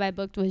first job I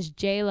booked was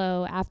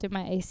J-Lo after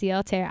my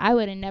ACL tear. I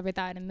would have never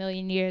thought in a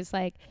million years,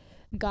 like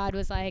God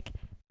was like,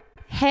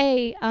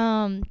 hey,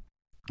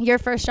 your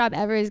first job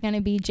ever is going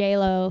to be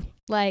J-Lo,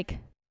 like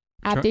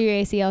after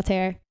your ACL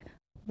tear.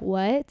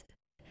 What?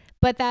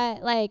 But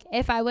that, like,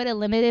 if I would have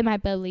limited my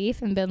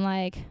belief and been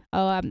like,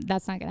 oh,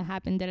 that's not going to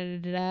happen,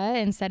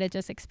 instead of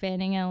just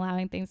expanding and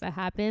allowing things to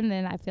happen,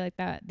 then I feel like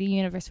that the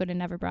universe would have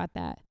never brought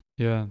that.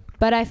 Yeah.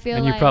 But I feel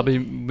like... And you probably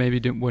maybe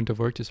wouldn't have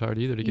worked as hard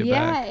either to get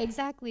back. Yeah,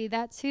 exactly.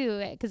 That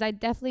too. Because I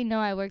definitely know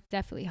I worked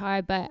definitely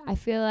hard, but I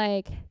feel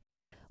like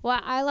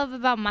what I love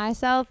about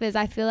myself is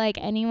I feel like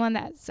anyone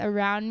that's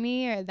around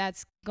me or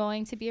that's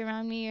going to be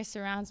around me or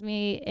surrounds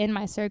me in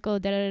my circle,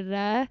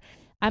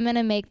 I'm going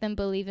to make them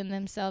believe in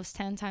themselves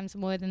 10 times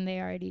more than they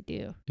already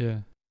do. Yeah.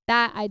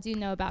 That I do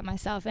know about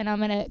myself. And I'm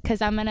going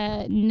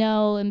to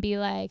know and be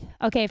like,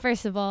 okay,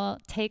 first of all,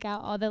 take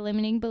out all the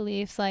limiting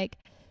beliefs. Like,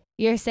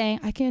 you're saying,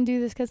 I can't do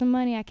this because of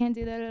money. I can't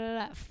do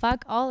that.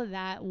 Fuck all of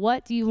that.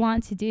 What do you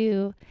want to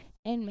do?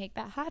 And make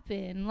that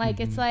happen.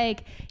 Like, it's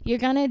like, you're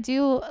going to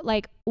do,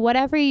 like,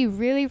 whatever you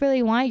really,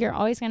 really want, you're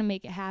always going to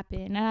make it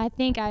happen. And I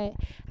think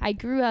I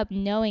grew up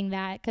knowing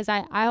that, because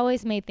I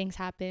always made things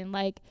happen.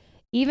 Like,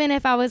 even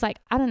if I was like,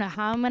 I don't know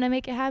how I'm going to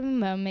make it happen,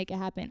 but I'm going to make it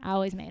happen. I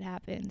always made it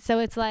happen. So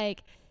it's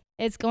like,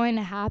 it's going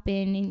to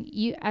happen, and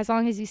you, as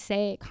long as you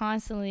say it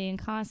constantly,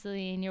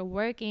 and you're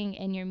working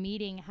and you're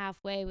meeting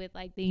halfway with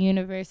like the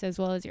universe as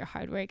well as your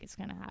hard work, it's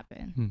going to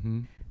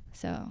happen.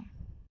 So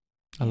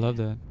I love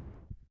that.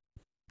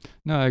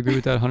 No, I agree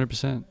with that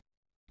 100%.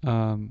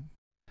 I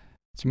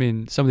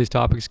mean, some of these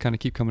topics kind of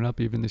keep coming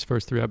up, even these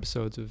first 3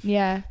 episodes of,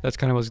 that's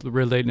kind of what I was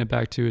relating it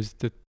back to, is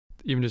that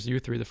even just you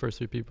 3, the first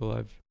 3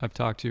 people I've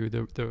talked to,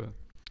 the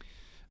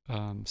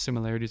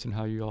similarities in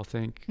how you all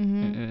think,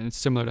 and it's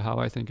similar to how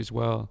I think as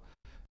well.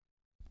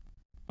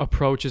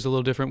 Approach is a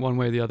little different one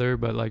way or the other,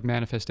 but like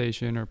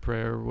manifestation or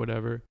prayer or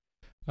whatever,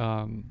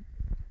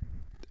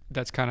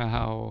 that's kind of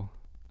how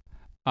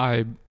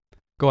I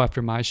go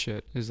after my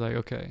shit, is like,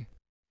 okay,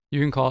 you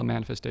can call it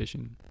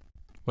manifestation.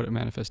 What a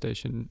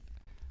manifestation,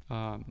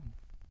 I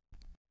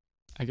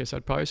guess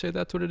I'd probably say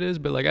that's what it is,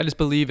 but like, I just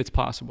believe it's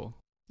possible.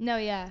 No,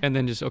 yeah. And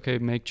then just, okay,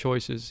 make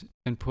choices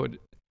and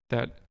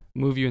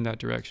move you in that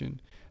direction.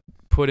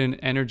 Put in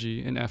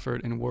energy and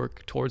effort and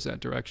work towards that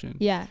direction.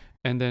 Yeah.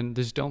 And then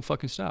just don't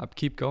fucking stop.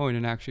 Keep going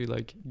and actually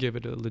like give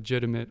it a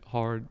legitimate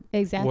hard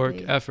work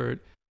effort.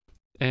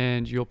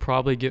 And you'll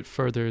probably get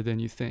further than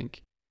you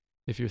think.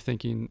 If you're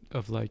thinking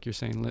of, like you're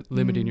saying,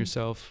 limiting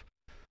yourself,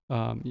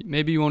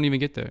 maybe you won't even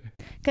get there.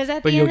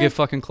 But you'll get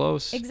fucking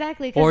close.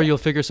 Exactly. Or you'll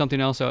figure something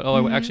else out.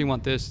 Oh, I actually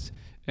want this,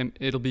 and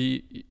it'll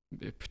be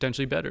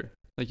potentially better.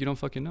 Like, you don't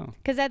fucking know.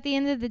 Because at the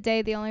end of the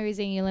day, the only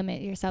reason you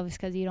limit yourself is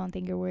because you don't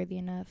think you're worthy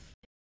enough.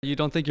 You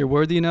don't think you're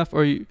worthy enough,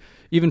 or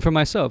even for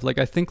myself, like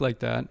I think like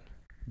that,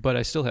 but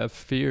I still have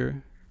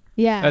fear.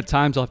 Yeah. At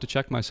times I'll have to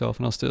check myself,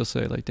 and I'll still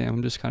say like, damn,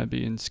 I'm just kind of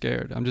being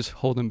scared. I'm just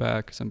holding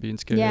back because I'm being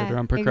scared, or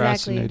I'm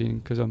procrastinating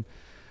because I'm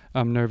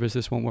nervous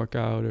this won't work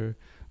out or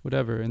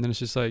whatever. And then it's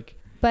just like,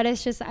 but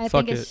it's just, I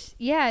think it's,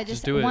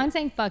 just do it. One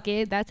saying fuck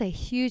it, that's a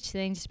huge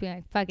thing. Just being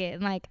like, fuck it.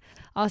 And like,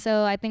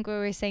 also, I think what we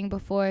were saying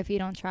before, if you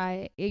don't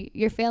try,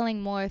 you're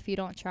failing more if you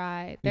don't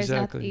try. There's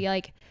nothing,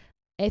 like,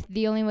 if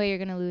the only way you're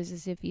going to lose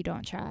is if you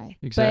don't try.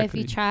 Exactly. But if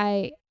you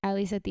try, at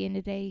least at the end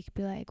of the day, you could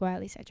be like, well, at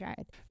least I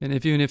tried. And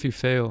even if you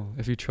fail,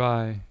 if you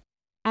try,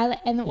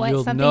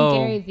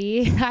 Gary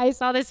Vee, I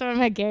saw this from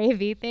a Gary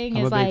Vee thing.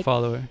 I'm is a like, big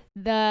follower.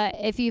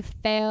 If you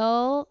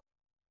fail,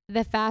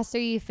 the faster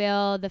you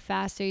fail, the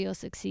faster you'll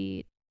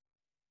succeed.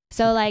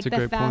 So like that's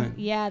a great point.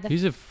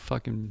 He's a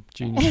fucking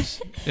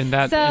genius in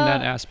that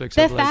aspect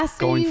of like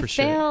going for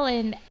shit. The faster you fail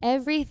in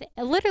everything,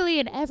 literally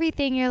in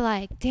everything, you're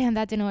like, damn,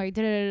 that didn't work.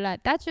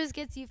 That just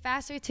gets you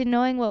faster to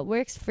knowing what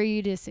works for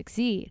you to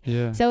succeed.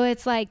 Yeah. So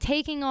it's like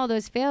taking all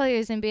those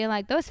failures and being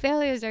like, those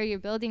failures are your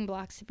building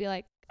blocks to be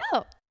like,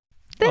 oh,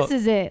 this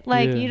is it.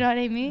 Like, you know what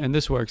I mean? And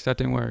this works. That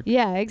didn't work.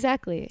 Yeah,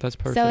 exactly. That's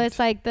perfect. So it's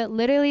like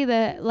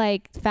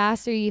the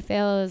faster you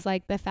fail is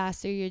like the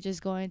faster you're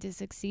just going to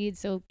succeed.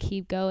 So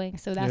keep going.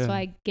 So that's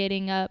why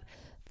getting up,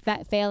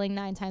 failing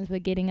 9 times,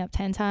 but getting up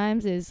 10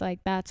 times is like,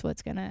 that's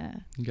what's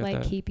gonna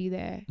keep you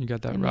there. You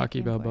got that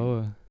Rocky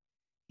Balboa.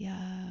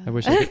 Yeah. I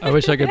wish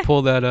I could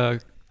pull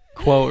that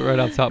quote right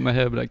off the top of my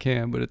head, but I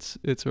can't. But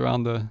it's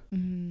around the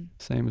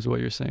same as what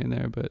you're saying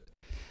there. But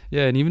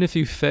yeah, and even if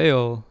you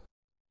fail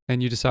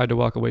and you decide to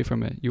walk away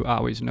from it, you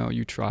always know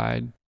you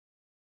tried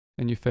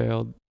and you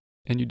failed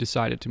and you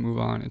decided to move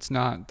on. It's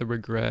not the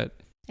regret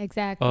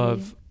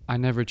of I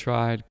never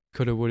tried,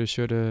 coulda, woulda,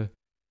 shoulda,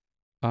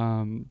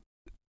 and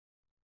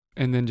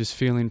then just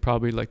feeling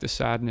probably like the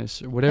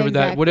sadness or whatever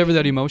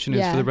that emotion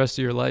is for the rest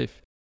of your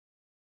life.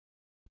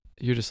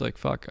 You're just like,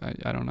 fuck,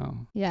 I don't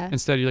know. Yeah.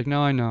 Instead, you're like,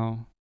 no, I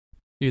know.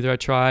 Either I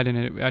tried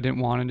and I didn't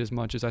want it as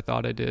much as I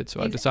thought I did,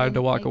 so I decided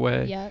to walk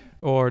away. Yep.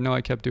 Or no,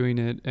 I kept doing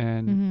it,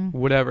 and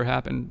whatever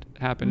happened.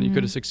 You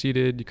could have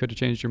succeeded. You could have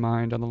changed your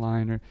mind on the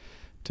line or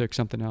took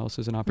something else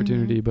as an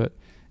opportunity, but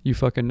you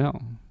fucking know.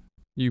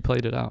 You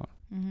played it out.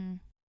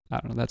 I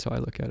don't know. That's how I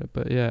look at it.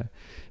 But yeah,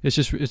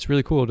 it's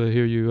really cool to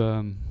hear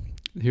you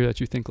hear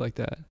that you think like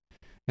that.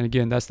 And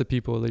again, that's the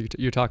people that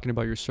you're talking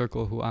about, your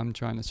circle, who I'm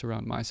trying to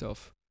surround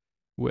myself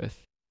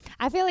with.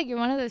 I feel like you're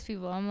one of those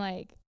people. I'm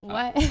like,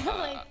 what?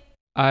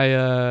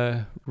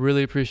 I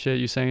really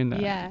appreciate you saying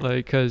that. Yeah.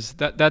 Like, cause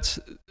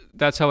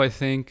that's how I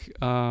think,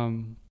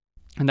 and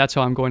that's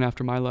how I'm going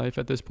after my life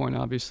at this point,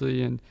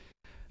 obviously. And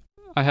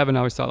I haven't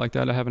always thought like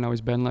that. I haven't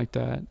always been like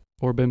that,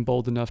 or been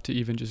bold enough to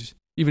even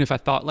if I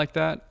thought like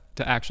that,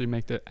 to actually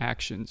make the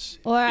actions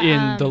or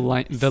in the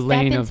lane of that.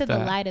 Step into the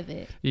light of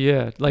it.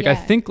 Yeah. Like I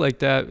think like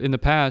that in the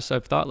past.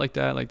 I've thought like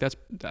that. Like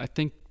I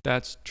think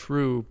that's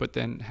true, but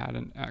then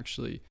hadn't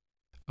actually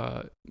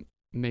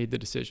made the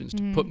decisions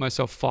to put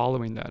myself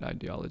following that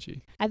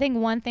ideology. I think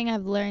one thing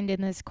I've learned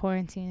in this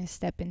quarantine is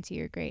step into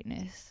your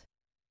greatness.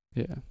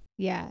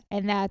 Yeah.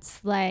 And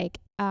that's like,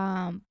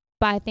 but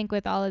I think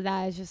with all of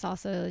that is just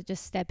also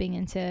just stepping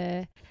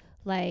into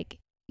like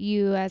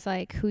you as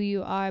like who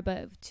you are,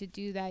 but to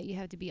do that you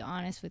have to be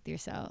honest with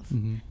yourself.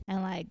 And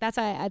like that's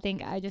why I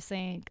think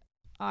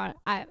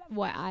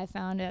what I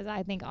found is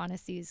I think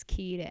honesty is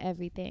key to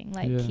everything,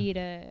 like key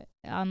to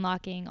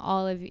unlocking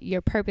all of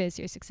your purpose,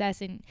 your success.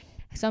 And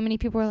so many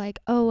people are like,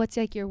 oh, what's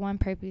like your one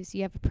purpose?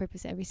 You have a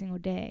purpose every single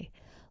day.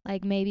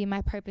 Like maybe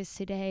my purpose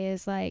today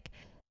is like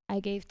I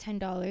gave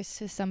 $10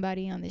 to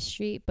somebody on the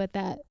street, but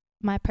that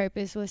my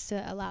purpose was to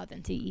allow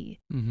them to eat.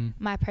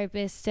 My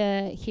purpose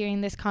to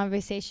hearing this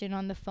conversation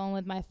on the phone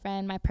with my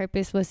friend, my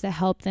purpose was to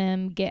help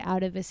them get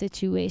out of a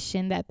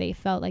situation that they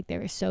felt like they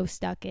were so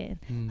stuck in.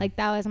 Like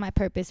that was my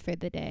purpose for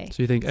the day.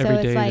 So you think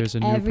every day there's a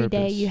new purpose? Every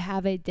day you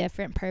have a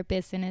different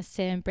purpose, and it's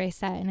to embrace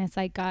that. And it's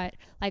like, God,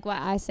 like what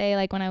I say,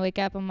 like when I wake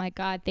up, I'm like,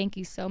 God, thank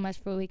you so much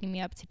for waking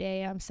me up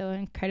today. I'm so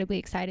incredibly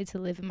excited to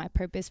live in my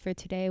purpose for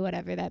today,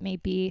 whatever that may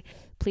be.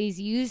 Please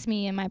use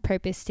me in my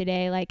purpose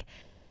today. Like,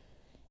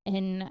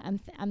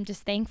 and I'm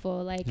just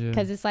thankful, like,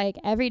 because it's like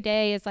every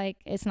day is like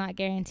it's not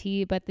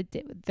guaranteed, but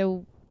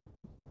the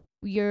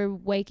you're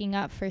waking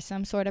up for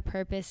some sort of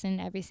purpose in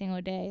every single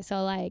day.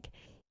 So like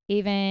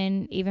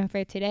even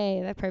for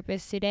today, the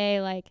purpose today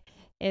like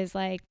is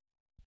like,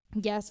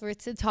 yes, we're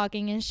to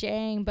talking and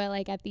sharing, but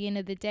like at the end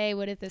of the day,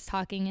 what if this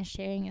talking and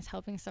sharing is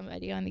helping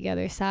somebody on the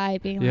other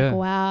side being like,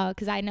 wow,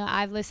 because I know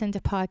I've listened to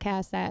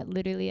podcasts that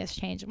literally has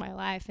changed my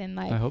life, and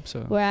like I hope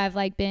so, where I've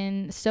like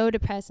been so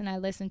depressed and I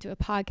listened to a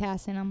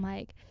podcast and I'm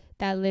like,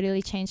 that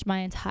literally changed my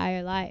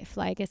entire life.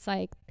 Like it's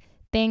like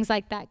things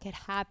like that could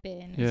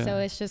happen. So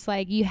it's just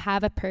like you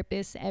have a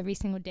purpose every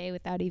single day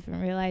without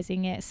even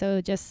realizing it. So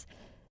just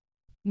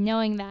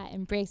knowing that,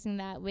 embracing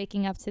that,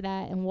 waking up to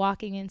that, and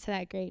walking into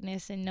that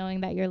greatness, and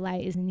knowing that your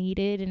light is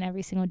needed in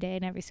every single day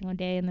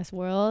in this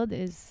world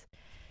is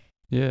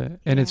and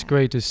it's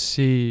great to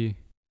see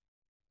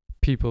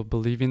people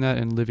believing that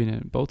and living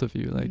it. Both of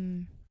you, like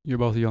you're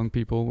both young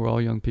people, we're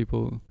all young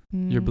people.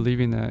 You're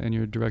believing that and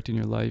you're directing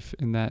your life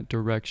in that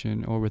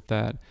direction or with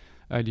that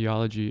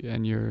ideology,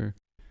 and you're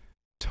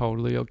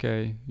totally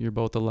okay. You're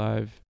both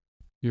alive,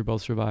 you're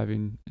both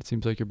surviving. It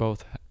seems like you're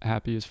both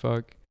happy as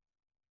fuck.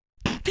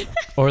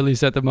 Or at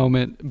least at the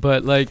moment,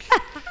 but like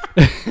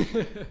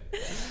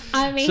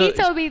I mean, he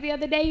told me the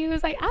other day, he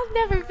was like, I've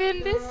never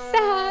been this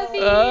happy.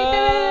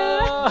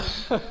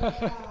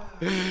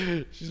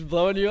 She's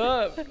blowing you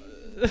up.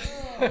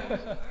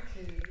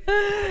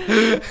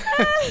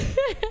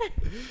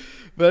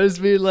 But it's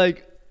been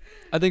like,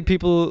 I think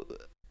people,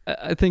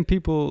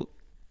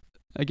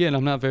 again,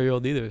 I'm not very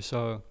old either,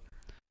 so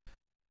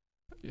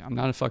I'm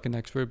not a fucking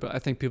expert, but I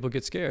think people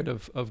get scared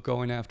of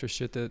going after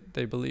shit that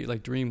they believe,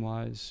 like dream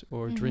wise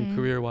or dream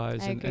career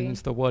wise, and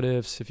it's the what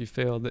ifs if you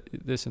fail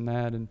this and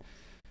that,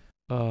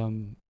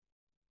 and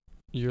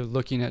you're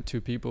looking at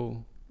two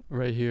people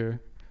right here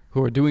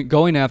who are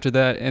going after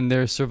that, and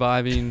they're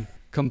surviving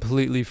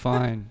completely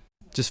fine.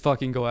 Just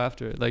fucking go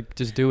after it, like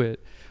just do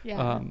it.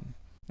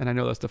 And I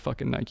know that's the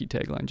fucking Nike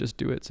tagline, just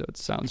do it. So it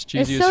sounds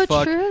cheesy as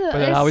fuck,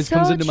 but it always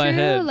comes into my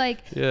head.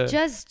 Like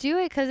just do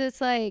it, because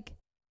it's like,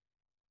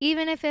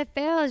 even if it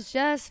fails,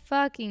 just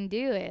fucking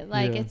do it.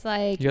 Like it's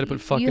like you gotta put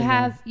fucking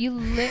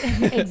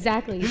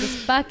exactly,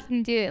 just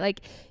fucking do it.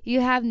 Like you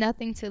have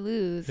nothing to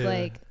lose,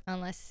 like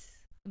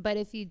but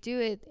if you do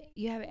it,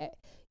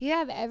 you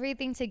have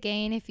everything to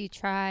gain if you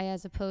try,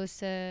 as opposed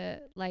to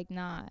like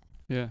not.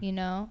 You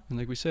know. And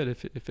like we said,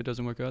 if it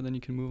doesn't work out, then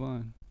you can move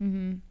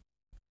on.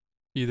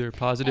 Either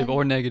positive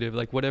or negative,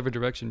 like whatever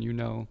direction, you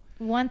know.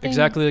 One thing,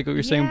 exactly like what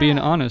you're saying, being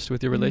honest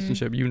with your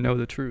relationship, you know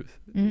the truth.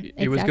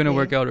 It was going to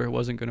work out or it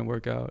wasn't going to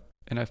work out,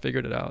 and I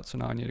figured it out, so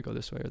now I need to go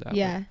this way or that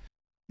way.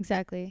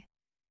 Exactly.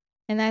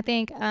 And I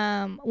think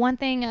one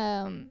thing,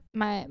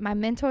 my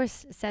mentor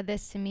said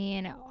this to me,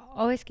 and it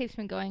always keeps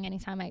me going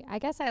anytime I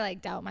guess I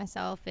like doubt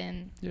myself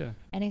in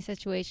any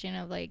situation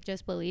of like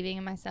just believing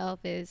in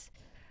myself, is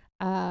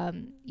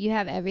you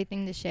have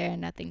everything to share and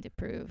nothing to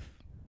prove.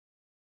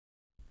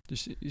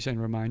 You saying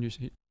remind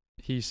you?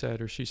 He said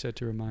or she said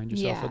to remind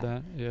yourself of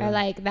that. Or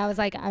like that was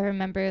like, I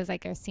remember it was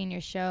like our senior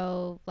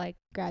show, like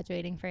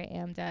graduating for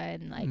AMDA,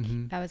 and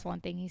like that was one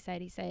thing he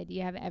said. He said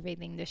you have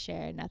everything to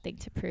share, nothing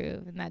to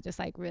prove, and that just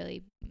like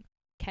really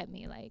kept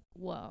me like,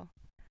 whoa.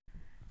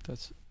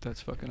 That's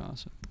fucking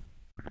awesome.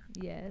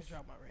 Yes.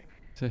 Drop my ring.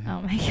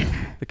 Oh my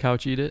god. The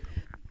couch eat it.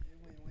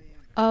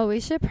 Oh, we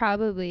should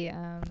probably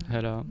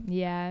head out.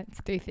 Yeah, it's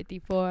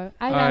 3:54.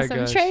 I got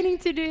some training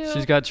to do.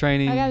 She's got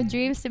training. I got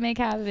dreams to make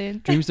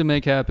happen. Dreams to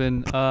make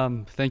happen.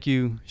 Thank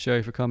you,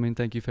 Sherri, for coming.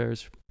 Thank you,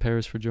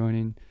 Paris, for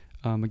joining.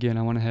 Again,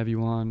 I want to have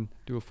you on,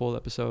 do a full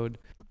episode.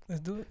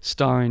 Let's do it.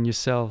 Starring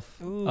yourself.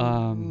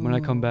 When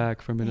I come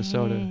back from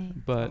Minnesota.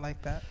 Dang. But I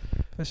like that.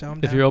 For sure,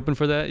 if you're open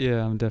for that,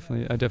 I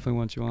definitely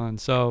want you on.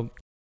 So,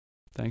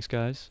 thanks,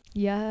 guys.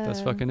 Yeah.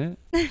 That's fucking it.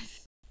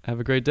 Have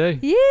a great day.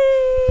 Yay.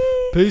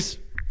 Peace.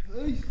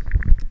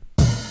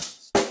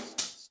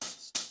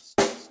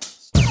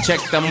 Check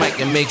the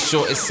mic and make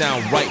sure it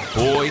sound right,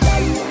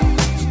 boys.